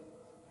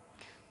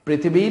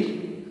 পৃথিবীর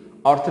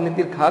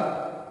অর্থনীতির খাত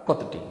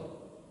কতটি?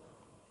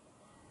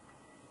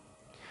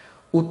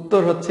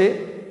 উত্তর হচ্ছে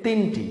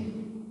 3টি।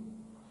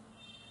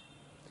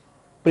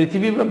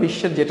 পৃথিবী বা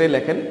বিশ্বের যেটাই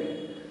লেখেন,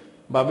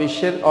 বা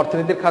বিশ্বের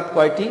অর্থনীতির খাত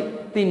কয়টি?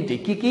 3টি।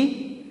 কি কি?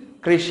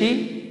 কৃষি,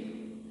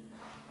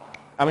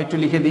 আমি একটু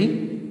লিখে দিই,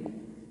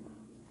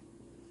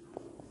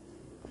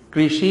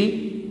 কৃষি,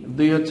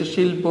 2 হচ্ছে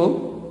শিল্প,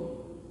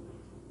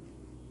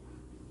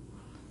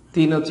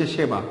 3 হচ্ছে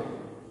সেবা।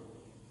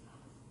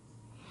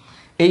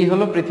 এই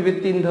হলো পৃথিবীর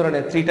 3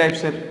 ধরনের 3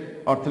 টাইপসের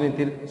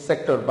অর্থনীতির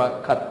সেক্টর বা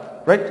খাত,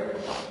 রাইট?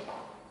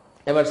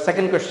 এবার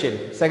সেকেন্ড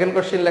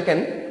কোশ্চেন লেখেন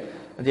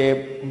যে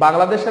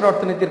বাংলাদেশের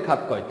অর্থনীতির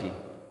খাত কয়টি?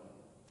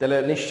 তাহলে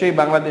নিশ্চয়ই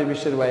বাংলাদেশ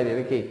বিশ্বের বাইরে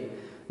নাকি?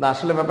 না,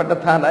 আসলে ব্যাপারটা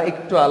তা না,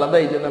 একটু আলাদা,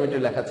 এই জন্য আমি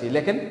একটু লেখাচ্ছি।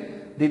 লেখেন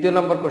 2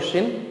 নম্বর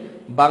কোশ্চেন,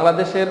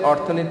 বাংলাদেশের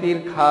অর্থনীতির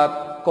খাত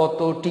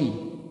কতটি?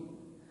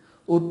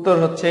 উত্তর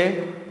হচ্ছে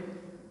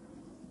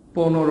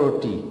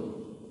 15টি।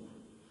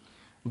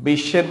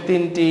 বিশ্বের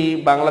 3টি,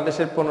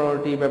 বাংলাদেশের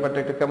 15টি, ব্যাপারটা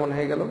একটু কেমন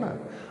হয়ে গেল না?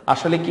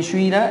 আসলে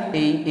কিছুই না,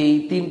 এই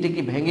 3টি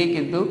কি ভেঙে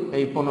কিন্তু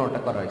এই 15টা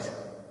করা হয়েছে।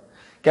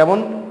 কেমন?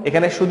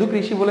 এখানে শুধু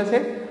কৃষি বলেছে,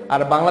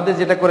 আর বাংলাদেশ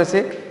যেটা করেছে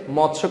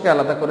মৎস্যকে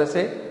আলাদা করেছে,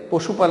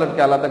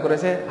 পশুপালনকে আলাদা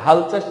করেছে, হাল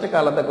চাষটাকে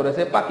আলাদা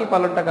করেছে, পাখি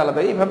পালনটাকে আলাদা,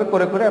 এইভাবে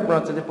করে করে আপনার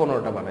হচ্ছে যে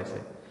 15টা বানাইছে।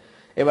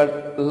 এবার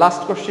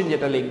লাস্ট কোশ্চেন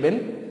যেটা লিখবেন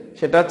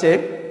সেটা হচ্ছে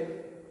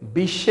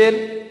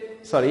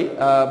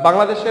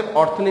বাংলাদেশের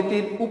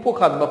অর্থনীতির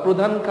উপখাত বা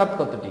প্রধান খাত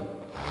কতটি?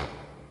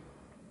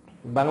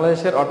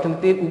 বাংলাদেশের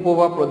অর্থনীতির উপ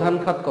বা প্রধান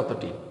খাত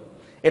কতটি?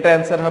 এটা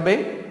অ্যান্সার হবে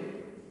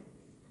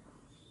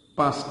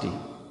 5টি।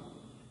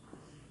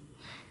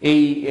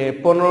 এই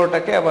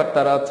 15টাকে আবার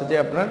তারা হচ্ছে যে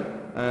আপনার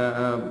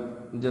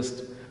জাস্ট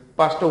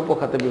 5টা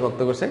উপখাতে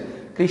বিভক্ত করছে,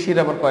 কৃষির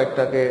আবার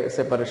কয়েকটাকে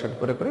সেপারেশন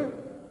করে করে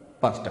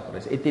 5টা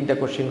করেছে। এই 3টা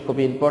কোশ্চেন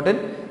খুবই ইম্পর্টেন্ট,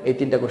 এই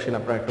 3টা কোশ্চেন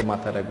আপনারা একটু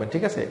মাথায় রাখবেন,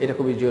 ঠিক আছে? এটা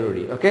খুবই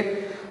জরুরি। ওকে,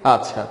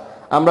 আচ্ছা,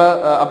 আমরা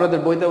আপনাদের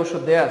বইতে অবশ্য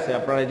দেয়া আছে,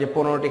 আপনারা এই যে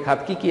 15টি খাত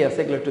কি কি আছে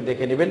এগুলো একটু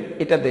দেখে নেবেন।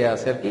 এটা দেয়া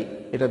আছে আর কি,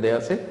 এটা দেয়া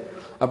আছে,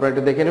 আপনারা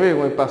একটু দেখে নেবেন,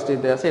 এবং 5টি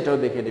দেয়া আছে, এটাও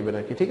দেখে নেবেন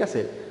আর কি, ঠিক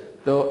আছে?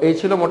 তো এই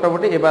ছিল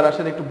মোটামুটি। এবার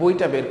আসলে একটু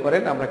বইটা বের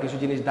করেন, আমরা কিছু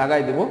জিনিস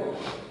দাগাই দেব।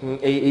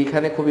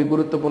 এইখানে খুবই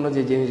গুরুত্বপূর্ণ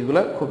যে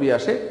জিনিসগুলো খুবই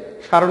আসে।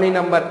 সারণী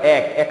নাম্বার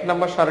 1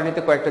 নাম্বার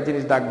সারণীতে কয়েকটা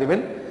জিনিস দাগ দিবেন।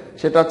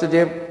 সেটা হচ্ছে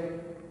যে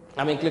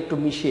আমি এগুলো একটু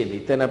মিশিয়ে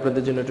দিই, তাই না,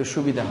 আপনাদের জন্য একটু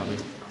সুবিধা হবে।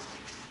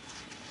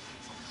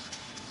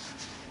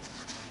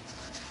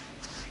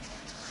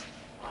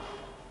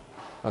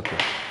 ওকে,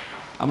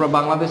 আমরা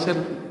বাংলাদেশের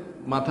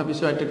মাথা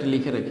পিছু একটা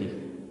লিখে রাখি।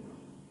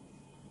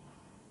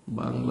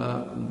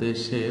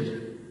 বাংলাদেশের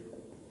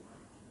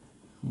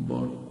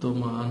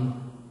বর্তমান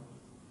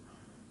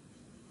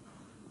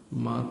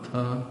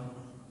মাথা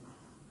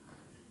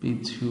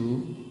পিছু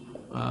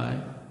আয়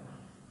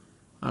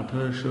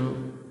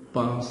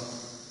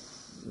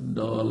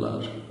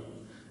 $1805।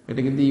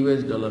 এটা কিন্তু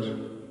ইউএস ডলার।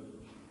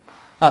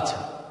 আচ্ছা,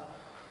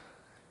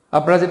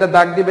 আপনারা যেটা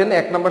দাগ দিবেন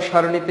 1 নম্বর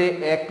সারণীতে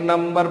 1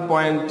 নম্বর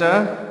পয়েন্টটা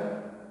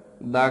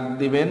দাগ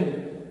দিবেন।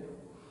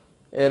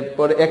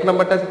 এরপরে 1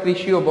 নম্বরটা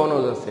কৃষি ও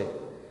বনজ আছে।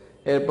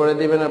 এরপরে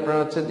দিবেন আপনারা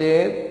হচ্ছে যে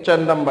 4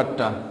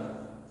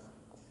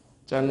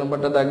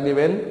 নম্বরটা দাগ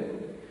দিবেন।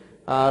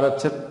 আর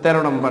হচ্ছে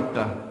 13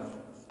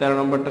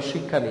 নম্বরটা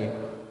শিক্ষা নিয়ে।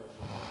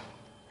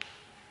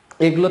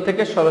 এগুলো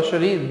থেকে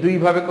সরাসরি 2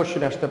 ভাবে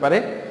কোশ্চেন আসতে পারে।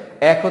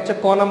 এক হচ্ছে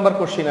ক নাম্বার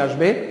কোশ্চেন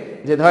আসবে,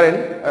 যে ধরেন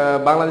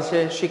বাংলাদেশে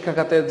শিক্ষা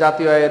খাতের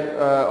জাতীয় আয়ের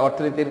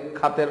অর্থনীতির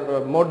খাতের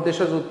মোট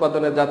দেশজ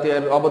উৎপাদনের জাতীয়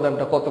আয়ের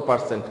অবদানটা কত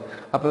 %?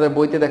 আপনাদের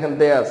বইতে দেখেন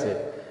দেয়া আছে।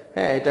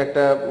 হ্যাঁ, এটা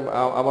একটা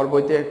আমার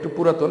বইতে একটু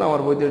পুরাতন,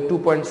 আমার বইতে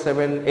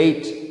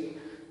 2.78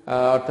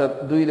 অর্থাৎ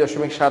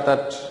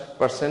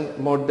 2.78%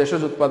 মোট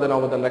দেশজ উৎপাদন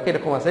অবদান রাখে,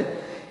 এরকম আছে।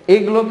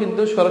 এইগুলো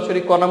কিন্তু সরাসরি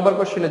ক নাম্বার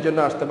কোশ্চেনের জন্য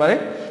আসতে পারে।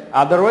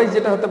 আদারওয়াইজ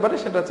যেটা হতে পারে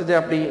সেটা হচ্ছে যে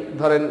আপনি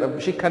ধরেন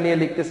শিক্ষা নিয়ে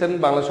লিখতেছেন,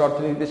 বাংলাদেশ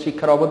অর্থনীতিতে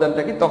শিক্ষার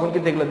অবদানটা কি, তখন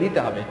কিন্তু এগুলো দিতে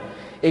হবে।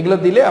 এগুলো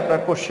দিলে আপনার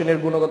কোশ্চেনের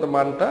গুণগত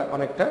মানটা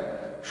অনেকটা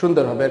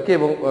সুন্দর হবে আর কি,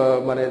 এবং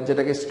মানে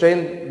যেটাকে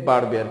স্ট্রেংথ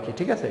বাড়বে আর কি,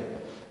 ঠিক আছে?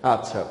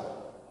 আচ্ছা,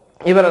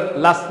 এবার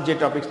লাস্ট যে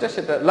টপিকটা,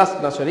 সেটা লাস্ট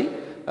না সরি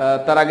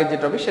তার আগে যে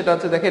টপিক, সেটা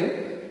হচ্ছে দেখেন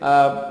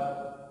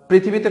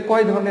পৃথিবীতে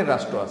কয় ধরনের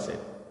রাষ্ট্র আছে?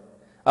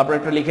 আপনারা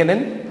একটু লিখে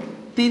নেন।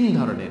 3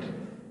 ধরনের,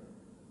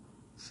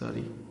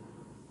 সরি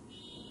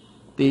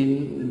 3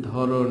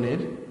 ধরনের,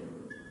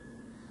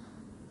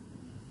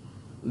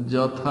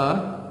 যথা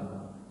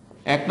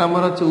 1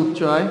 নম্বর হচ্ছে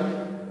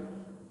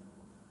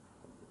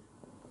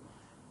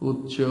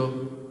উচ্চ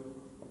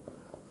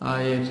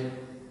আয়ের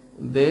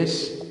দেশ,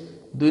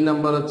 2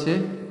 নম্বর হচ্ছে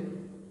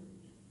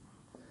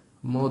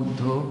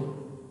মধ্য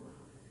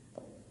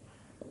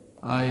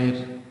আয়ের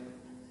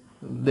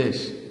দেশ,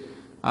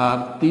 আর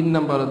 3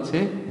 নম্বর হচ্ছে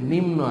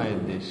নিম্ন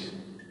আয়ের দেশ।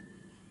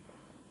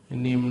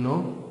 নিম্ন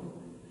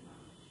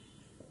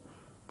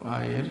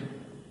আয়ের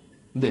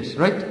দেশ,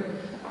 রাইট?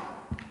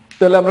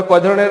 তাহলে আমরা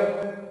কয় ধরনের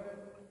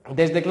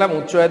দেশ দেখলাম?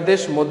 উচ্চ আয়ের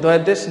দেশ, মধ্য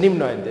আয়ের দেশ, নিম্ন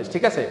আয়ের দেশ,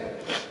 ঠিক আছে?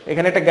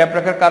 এখানে একটা গ্যাপ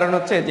রাখার কারণ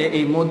হচ্ছে যে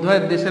এই মধ্য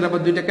আয়ের দেশের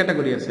আবার 2টা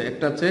ক্যাটাগরি আছে,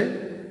 একটা হচ্ছে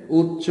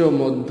উচ্চ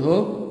মধ্য,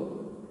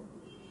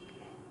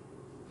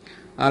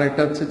 আর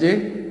একটা হচ্ছে যে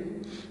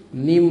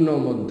নিম্ন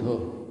মধ্য,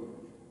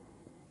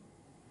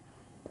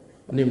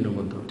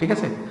 ঠিক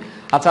আছে?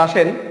 আচ্ছা,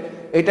 আসেন,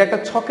 এটা একটা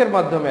ছকের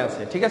মাধ্যমে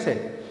আছে, ঠিক আছে?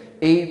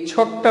 এই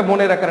ছকটা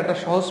মনে রাখার একটা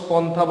সহজ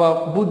পন্থা বা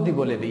বুদ্ধি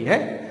বলে দিই।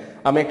 হ্যাঁ,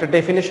 আমি একটা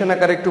ডেফিনেশন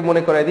আকারে একটু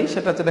মনে করাই দিই।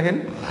 সেটা হচ্ছে দেখেন,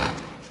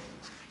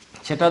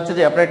 সেটা হচ্ছে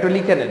যে আপনারা একটু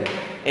লিখে নেন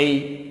এই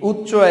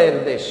উচ্চ আয়ের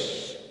দেশ,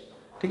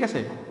 ঠিক আছে?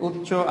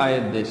 উচ্চ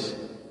আয়ের দেশ,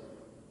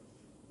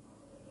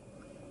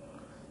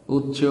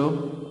 উচ্চ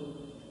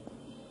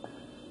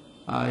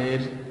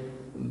আয়ের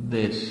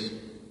দেশ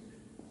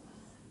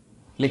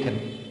লিখেন।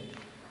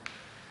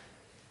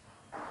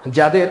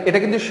 যাদের, এটা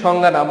কিন্তু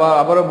সংজ্ঞা না,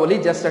 আবারও বলি,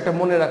 জাস্ট একটা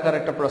মনে রাখার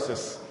একটা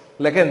প্রসেস।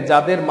 লেখেন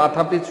যাদের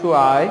মাথাপিছু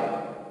আয়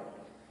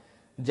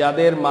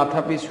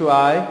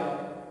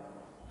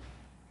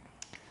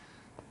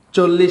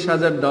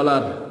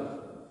 $40,000,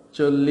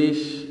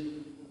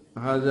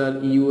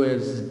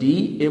 $40,000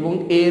 এবং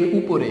এর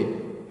উপরে,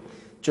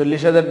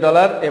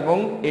 $40,000 এবং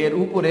এর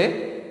উপরে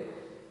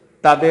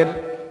তাদের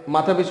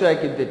মাথাপিছু আয়,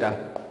 কিন্তু এটা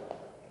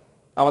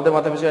আমাদের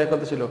মাথাপিছু আয়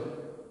কত ছিল?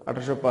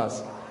 1805।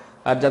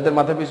 আর যাদের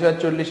মাথাপিছু আয়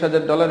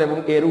 $40,000 এবং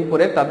এর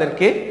উপরে,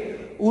 তাদেরকে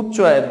উচ্চ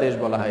আয়ের দেশ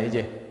বলা হয়। এই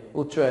যে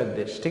উচ্চ আয়ের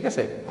দেশ, ঠিক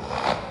আছে?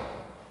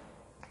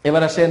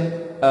 এবার আসেন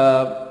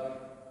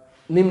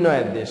নিম্ন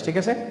আয়ের দেশ, ঠিক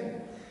আছে?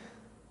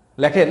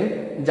 লেখেন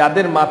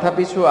যাদের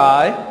মাথাপিছু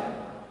আয়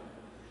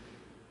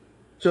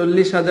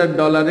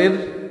 $40,000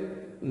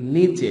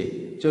 নিচে,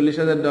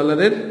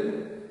 $40,000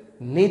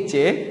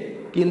 নিচে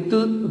কিন্তু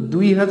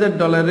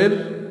 $2,000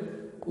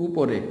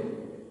 উপরে,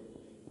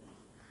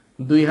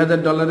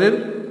 $2,000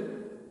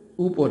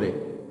 উপরে,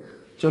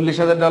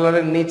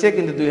 $40,000 নিচে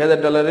কিন্তু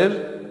 $2,000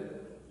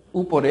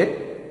 উপরে,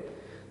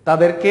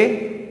 তাদেরকে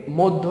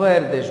মধ্য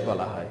আয়ের দেশ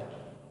বলা হয়।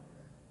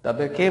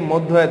 তাদেরকে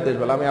মধ্য আয়ের দেশ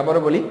বলা। আমি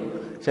আবারও বলি,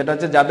 সেটা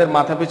হচ্ছে যাদের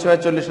মাথা পিছু আয়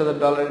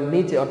 $40,000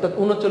 নিচে, অর্থাৎ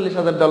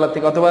 $39,000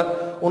 থেকে অথবা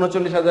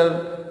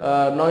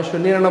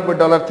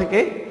 $39,999 থেকে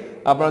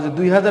আপনার যে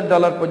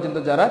 $2,000 পর্যন্ত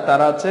যারা,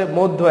 তারা হচ্ছে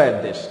মধ্য আয়ের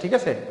দেশ। ঠিক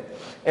আছে,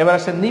 এবার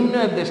আসে নিম্ন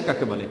আয়ের দেশ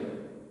কাকে বলে?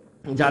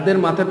 যাদের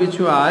মাথা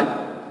পিছু আয়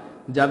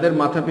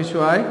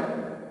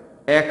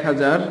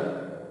 1,000,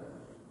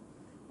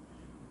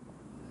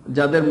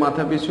 যাদের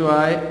মাথা পিছু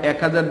আয়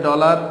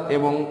 $1,000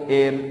 এবং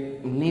এর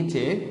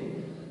নিচে,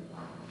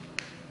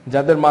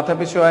 যাদের মাথা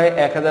পিছু আয়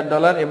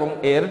 $1,000 এবং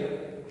এর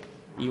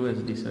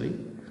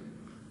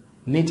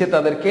নিচে,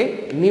 তাদেরকে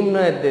নিম্ন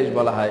আয়ের দেশ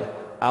বলা হয়।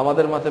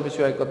 আমাদের মাথা পিছু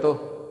আয় কত?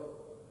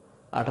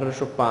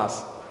 1805।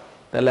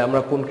 তাহলে আমরা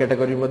কোন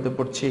ক্যাটাগরির মধ্যে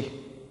পড়ছি?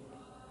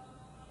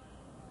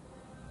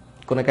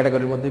 কোন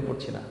ক্যাটাগরির মধ্যেই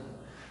পড়ছি না,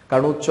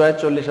 কারণ উচ্চ আয়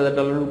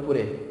 $40,000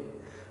 উপরে,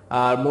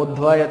 আর মধ্য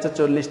আয় আছে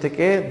 40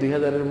 থেকে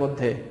 2,000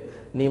 মধ্যে,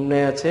 নিম্ন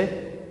আয় আছে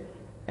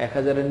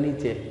 1,000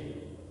 নিচে।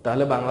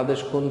 তাহলে বাংলাদেশ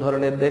কোন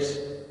ধরনের দেশ?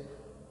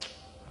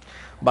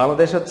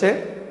 বাংলাদেশ হচ্ছে,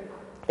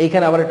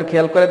 এইখানে আবার একটু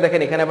খেয়াল করে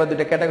দেখেন, এখানে আবার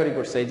দুইটা ক্যাটাগরি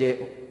করছে। এই যে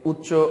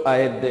উচ্চ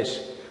আয়ের দেশ,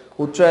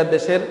 উচ্চ আয়ের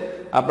দেশের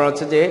আপনার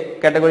হচ্ছে যে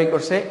ক্যাটাগরি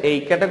করছে, এই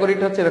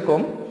ক্যাটাগরিটা হচ্ছে এরকম।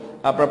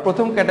 আপনার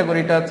প্রথম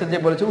ক্যাটাগরিটা হচ্ছে যে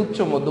বলেছে উচ্চ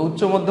মধ্য।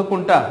 উচ্চ মধ্য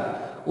কোনটা?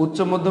 উচ্চ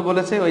মধ্য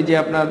বলেছে ওই যে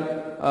আপনার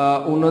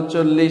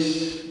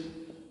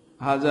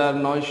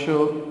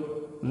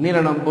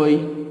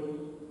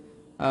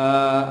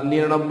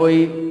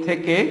 39,999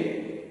 থেকে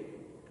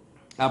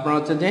আপনার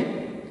হচ্ছে যে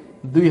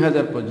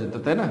 2,000 পর্যন্ত,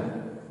 তাই না?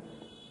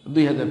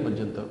 2,000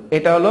 পর্যন্ত,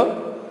 এটা হলো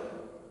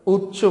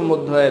উচ্চ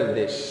মধ্য আয়ের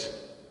দেশ।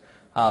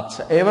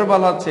 আচ্ছা, এবার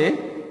বলা হচ্ছে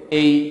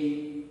এই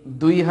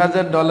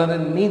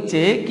 $2,000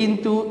 নিচে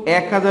কিন্তু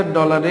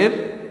 $1,000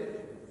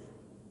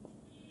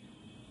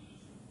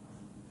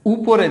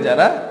 উপরে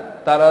যারা,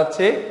 তারা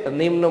হচ্ছে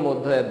নিম্ন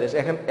মধ্য আয়ের দেশ।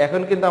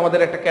 এখন কিন্তু আমাদের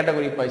একটা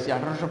ক্যাটাগরি পাইছি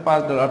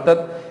 $1805, অর্থাৎ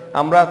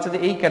আমরা হচ্ছে যে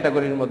এই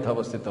ক্যাটাগরির মধ্যে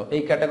অবস্থিত।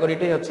 এই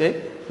ক্যাটাগরিটাই হচ্ছে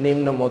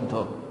নিম্ন মধ্য।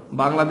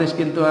 বাংলাদেশ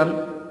কিন্তু আর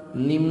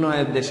নিম্ন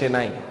আয়ের দেশে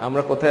নাই,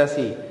 আমরা কোথায়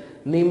আছি?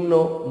 নিম্ন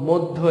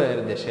মধ্য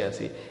আয়ের দেশে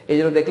আছি। এই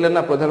জন্য দেখলেন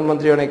না,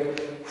 প্রধানমন্ত্রী অনেক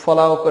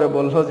ফলাও করে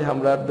বললো যে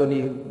আমরা আর ধনী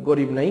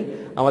গরিব নাই,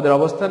 আমাদের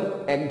অবস্থান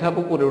এক ধাপ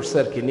উপরে উঠছে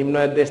আর কি। নিম্ন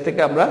আয়ের দেশ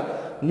থেকে আমরা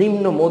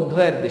নিম্ন মধ্য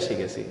আয়ের দেশে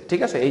গেছি।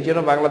 ঠিক আছে, এই জন্য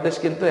বাংলাদেশ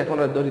কিন্তু এখন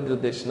আর দরিদ্র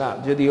দেশ না,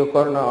 যদিও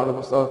করোনা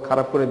অবস্থা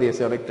খারাপ করে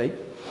দিয়েছে অনেকটাই,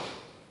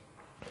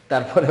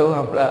 তারপরেও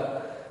আমরা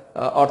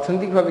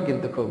অর্থনৈতিকভাবে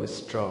কিন্তু খুব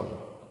স্ট্রং।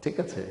 ঠিক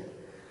আছে,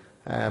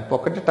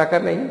 পকেটে টাকা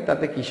নেই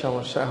তাতে কি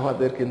সমস্যা,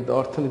 আমাদের কিন্তু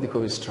অর্থনীতি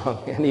খুব স্ট্রং।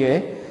 এনিওয়ে,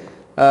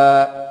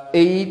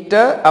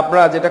 এইটা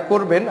আপনারা যেটা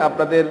করবেন,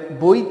 আপনাদের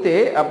বইতে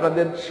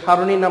আপনাদের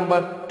সারণী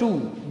নাম্বার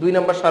 2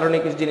 নম্বর সারণী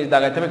কিছু জিনিস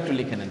দাগাইতে হবে, একটু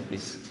লিখে নেন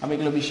প্লিজ। আমি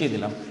এগুলো মিশিয়ে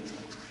দিলাম।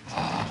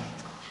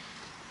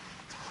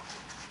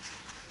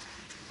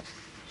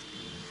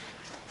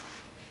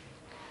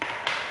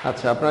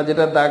 আচ্ছা, আপনারা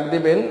যেটা দাগ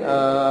দিবেন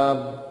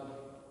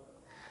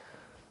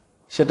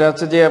সেটা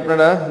হচ্ছে যে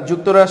আপনারা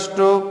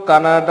যুক্তরাষ্ট্র,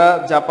 কানাডা,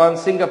 জাপান,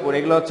 সিঙ্গাপুর,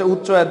 এগুলো হচ্ছে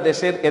উচ্চ আয়ের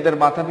দেশের, এদের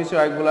মাথা পিছু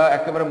আয়গুলো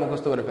একেবারে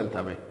মুখস্থ করে ফেলতে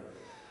হবে।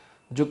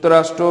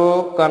 যুক্তরাষ্ট্র,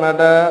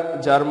 কানাডা,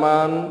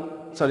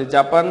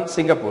 জাপান,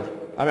 সিঙ্গাপুর।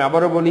 আমি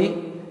আবারও বলি,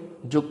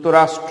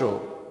 যুক্তরাষ্ট্র,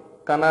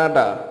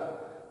 কানাডা,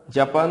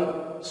 জাপান,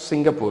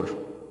 সিঙ্গাপুর,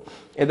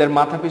 এদের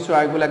মাথা পিছু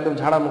আয়গুলো একদম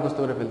ঝাড়া মুখস্থ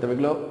করে ফেলতে হবে।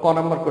 এগুলো ক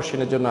নম্বর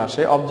কোশ্চেনের জন্য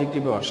আসে,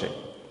 অবজেক্টিভেও আসে।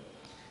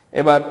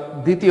 এবার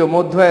দ্বিতীয়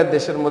মধ্য আয়ের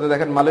দেশের মধ্যে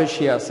দেখেন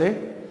মালয়েশিয়া আছে।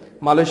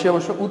 মালয়েশিয়া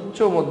অবশ্য উচ্চ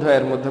মধ্য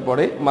আয়ের মধ্যে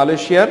পড়ে,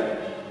 মালয়েশিয়ার।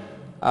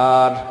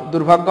 আর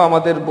দুর্ভাগ্য,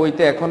 আমাদের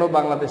বইতে এখনো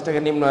বাংলাদেশটাকে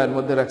নিম্ন আয়ের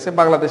মধ্যে রাখছে,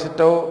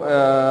 বাংলাদেশেরটাও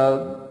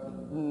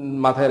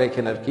মাথায়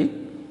রেখেন আর কি।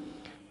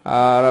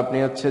 আর আপনি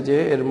হচ্ছে যে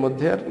এর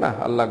মধ্যে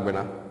আর লাগবে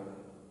না,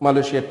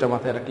 মালয়েশিয়ারটা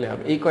মাথায় রাখলে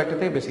হবে। এই কয়েকটা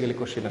থেকে বেসিক্যালি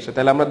কোশ্চেন আসে।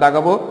 তাহলে আমরা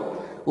দাগাবো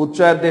উচ্চ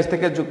আয়ের দেশ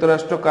থেকে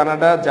যুক্তরাষ্ট্র,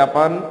 কানাডা,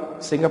 জাপান,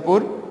 সিঙ্গাপুর,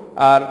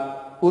 আর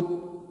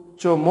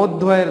উচ্চ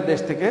মধ্য আয়ের দেশ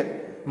থেকে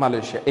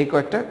মালয়েশিয়া। এই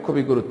কয়েকটা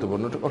খুবই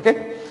গুরুত্বপূর্ণ। ওকে,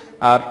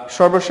 আর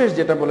সর্বশেষ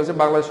যেটা বলেছে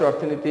বাংলাদেশের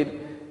অর্থনীতির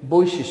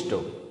বৈশিষ্ট্য।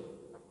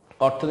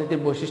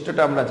 অর্থনীতির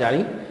বৈশিষ্ট্যটা আমরা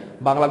জানি,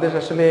 বাংলাদেশ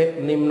আসলে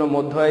নিম্ন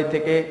মধ্য আয়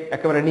থেকে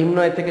একেবারে নিম্ন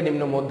আয় থেকে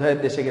নিম্ন মধ্য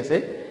আয়ের দেশে গেছে।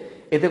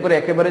 এতে করে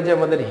একেবারে যে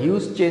আমাদের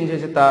হিউজ চেঞ্জ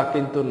হয়েছে তা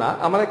কিন্তু না,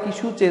 আমরা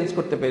কিছু চেঞ্জ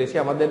করতে পেরেছি।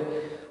 আমাদের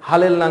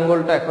হালের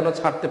লাঙ্গলটা এখনো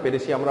ছাড়তে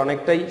পেরেছি, আমরা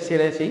অনেকটাই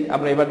ছেড়েছি।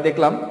 আমরা এবার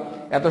দেখলাম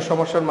এত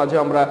সমস্যার মাঝে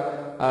আমরা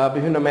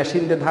বিভিন্ন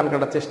মেশিন দিয়ে ধান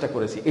কাটার চেষ্টা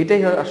করেছি।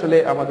 এটাই আসলে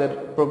আমাদের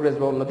প্রোগ্রেস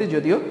বা উন্নতি।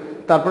 যদিও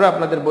তারপরে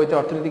আপনাদের বইতে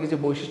অর্থনৈতিক কিছু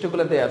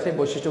বৈশিষ্ট্যগুলো দেওয়া আছে,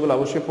 বৈশিষ্ট্যগুলো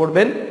অবশ্যই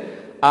পড়বেন।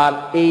 আর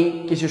এই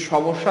কিছু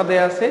সমস্যা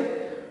দেওয়া আছে,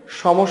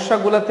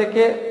 সমস্যাগুলো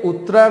থেকে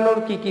উত্তরানোর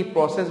কি কি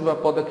প্রসেস বা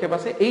পদক্ষেপ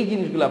আছে, এই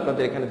জিনিসগুলো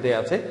আপনাদের এখানে দেওয়া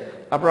আছে।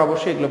 আপনারা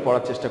অবশ্যই এগুলো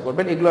পড়ার চেষ্টা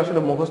করবেন। এগুলো আসলে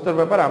মুখস্থর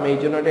ব্যাপার, আমি এই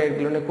জন্য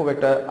এগুলো নিয়ে খুব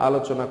একটা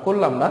আলোচনা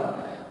করলাম না।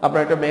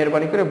 আপনারা একটা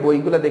মেহরবানি করে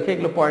বইগুলো দেখে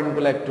এগুলো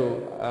পয়েন্টগুলো একটু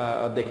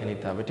দেখে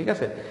নিতে হবে। ঠিক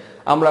আছে,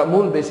 আমরা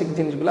মূল বেসিক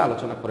জিনিসগুলো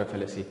আলোচনা করে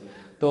ফেলেছি।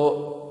 তো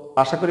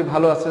আশা করি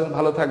ভালো আছেন,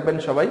 ভালো থাকবেন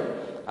সবাই।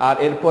 আর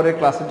এরপরে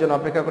ক্লাসের জন্য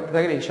অপেক্ষা করতে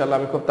থাকেন। ইনশাল্লাহ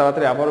আমি খুব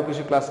তাড়াতাড়ি আবারও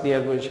কিছু ক্লাস নিয়ে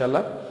আসবো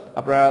ইনশাল্লাহ,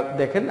 আপনারা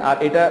দেখেন। আর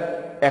এটা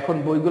এখন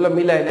বইগুলো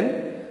মিলাই নেন,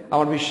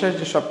 আমার বিশ্বাস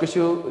যে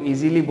সবকিছু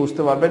ইজিলি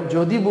বুঝতে পারবেন।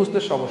 যদি বুঝতে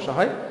সমস্যা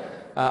হয়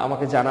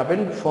আমাকে জানাবেন,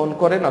 ফোন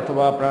করেন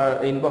অথবা আপনারা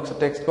ইনবক্সে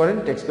টেক্সট করেন,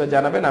 টেক্সট করে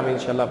জানাবেন। আমি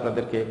ইনশাল্লাহ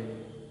আপনাদেরকে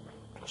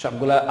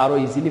সবগুলা আরো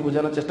ইজিলি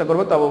বোঝানোর চেষ্টা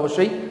করবো, তবে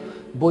অবশ্যই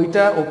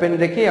বইটা ওপেন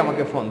রেখে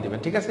আমাকে ফোন দিবেন,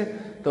 ঠিক আছে?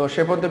 তো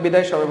সে পর্যন্ত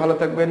বিদায়, সবাই ভালো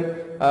থাকবেন।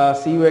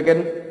 সি ইউ এগেন,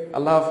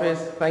 আল্লাহ হাফেজ,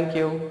 থ্যাংক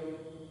ইউ।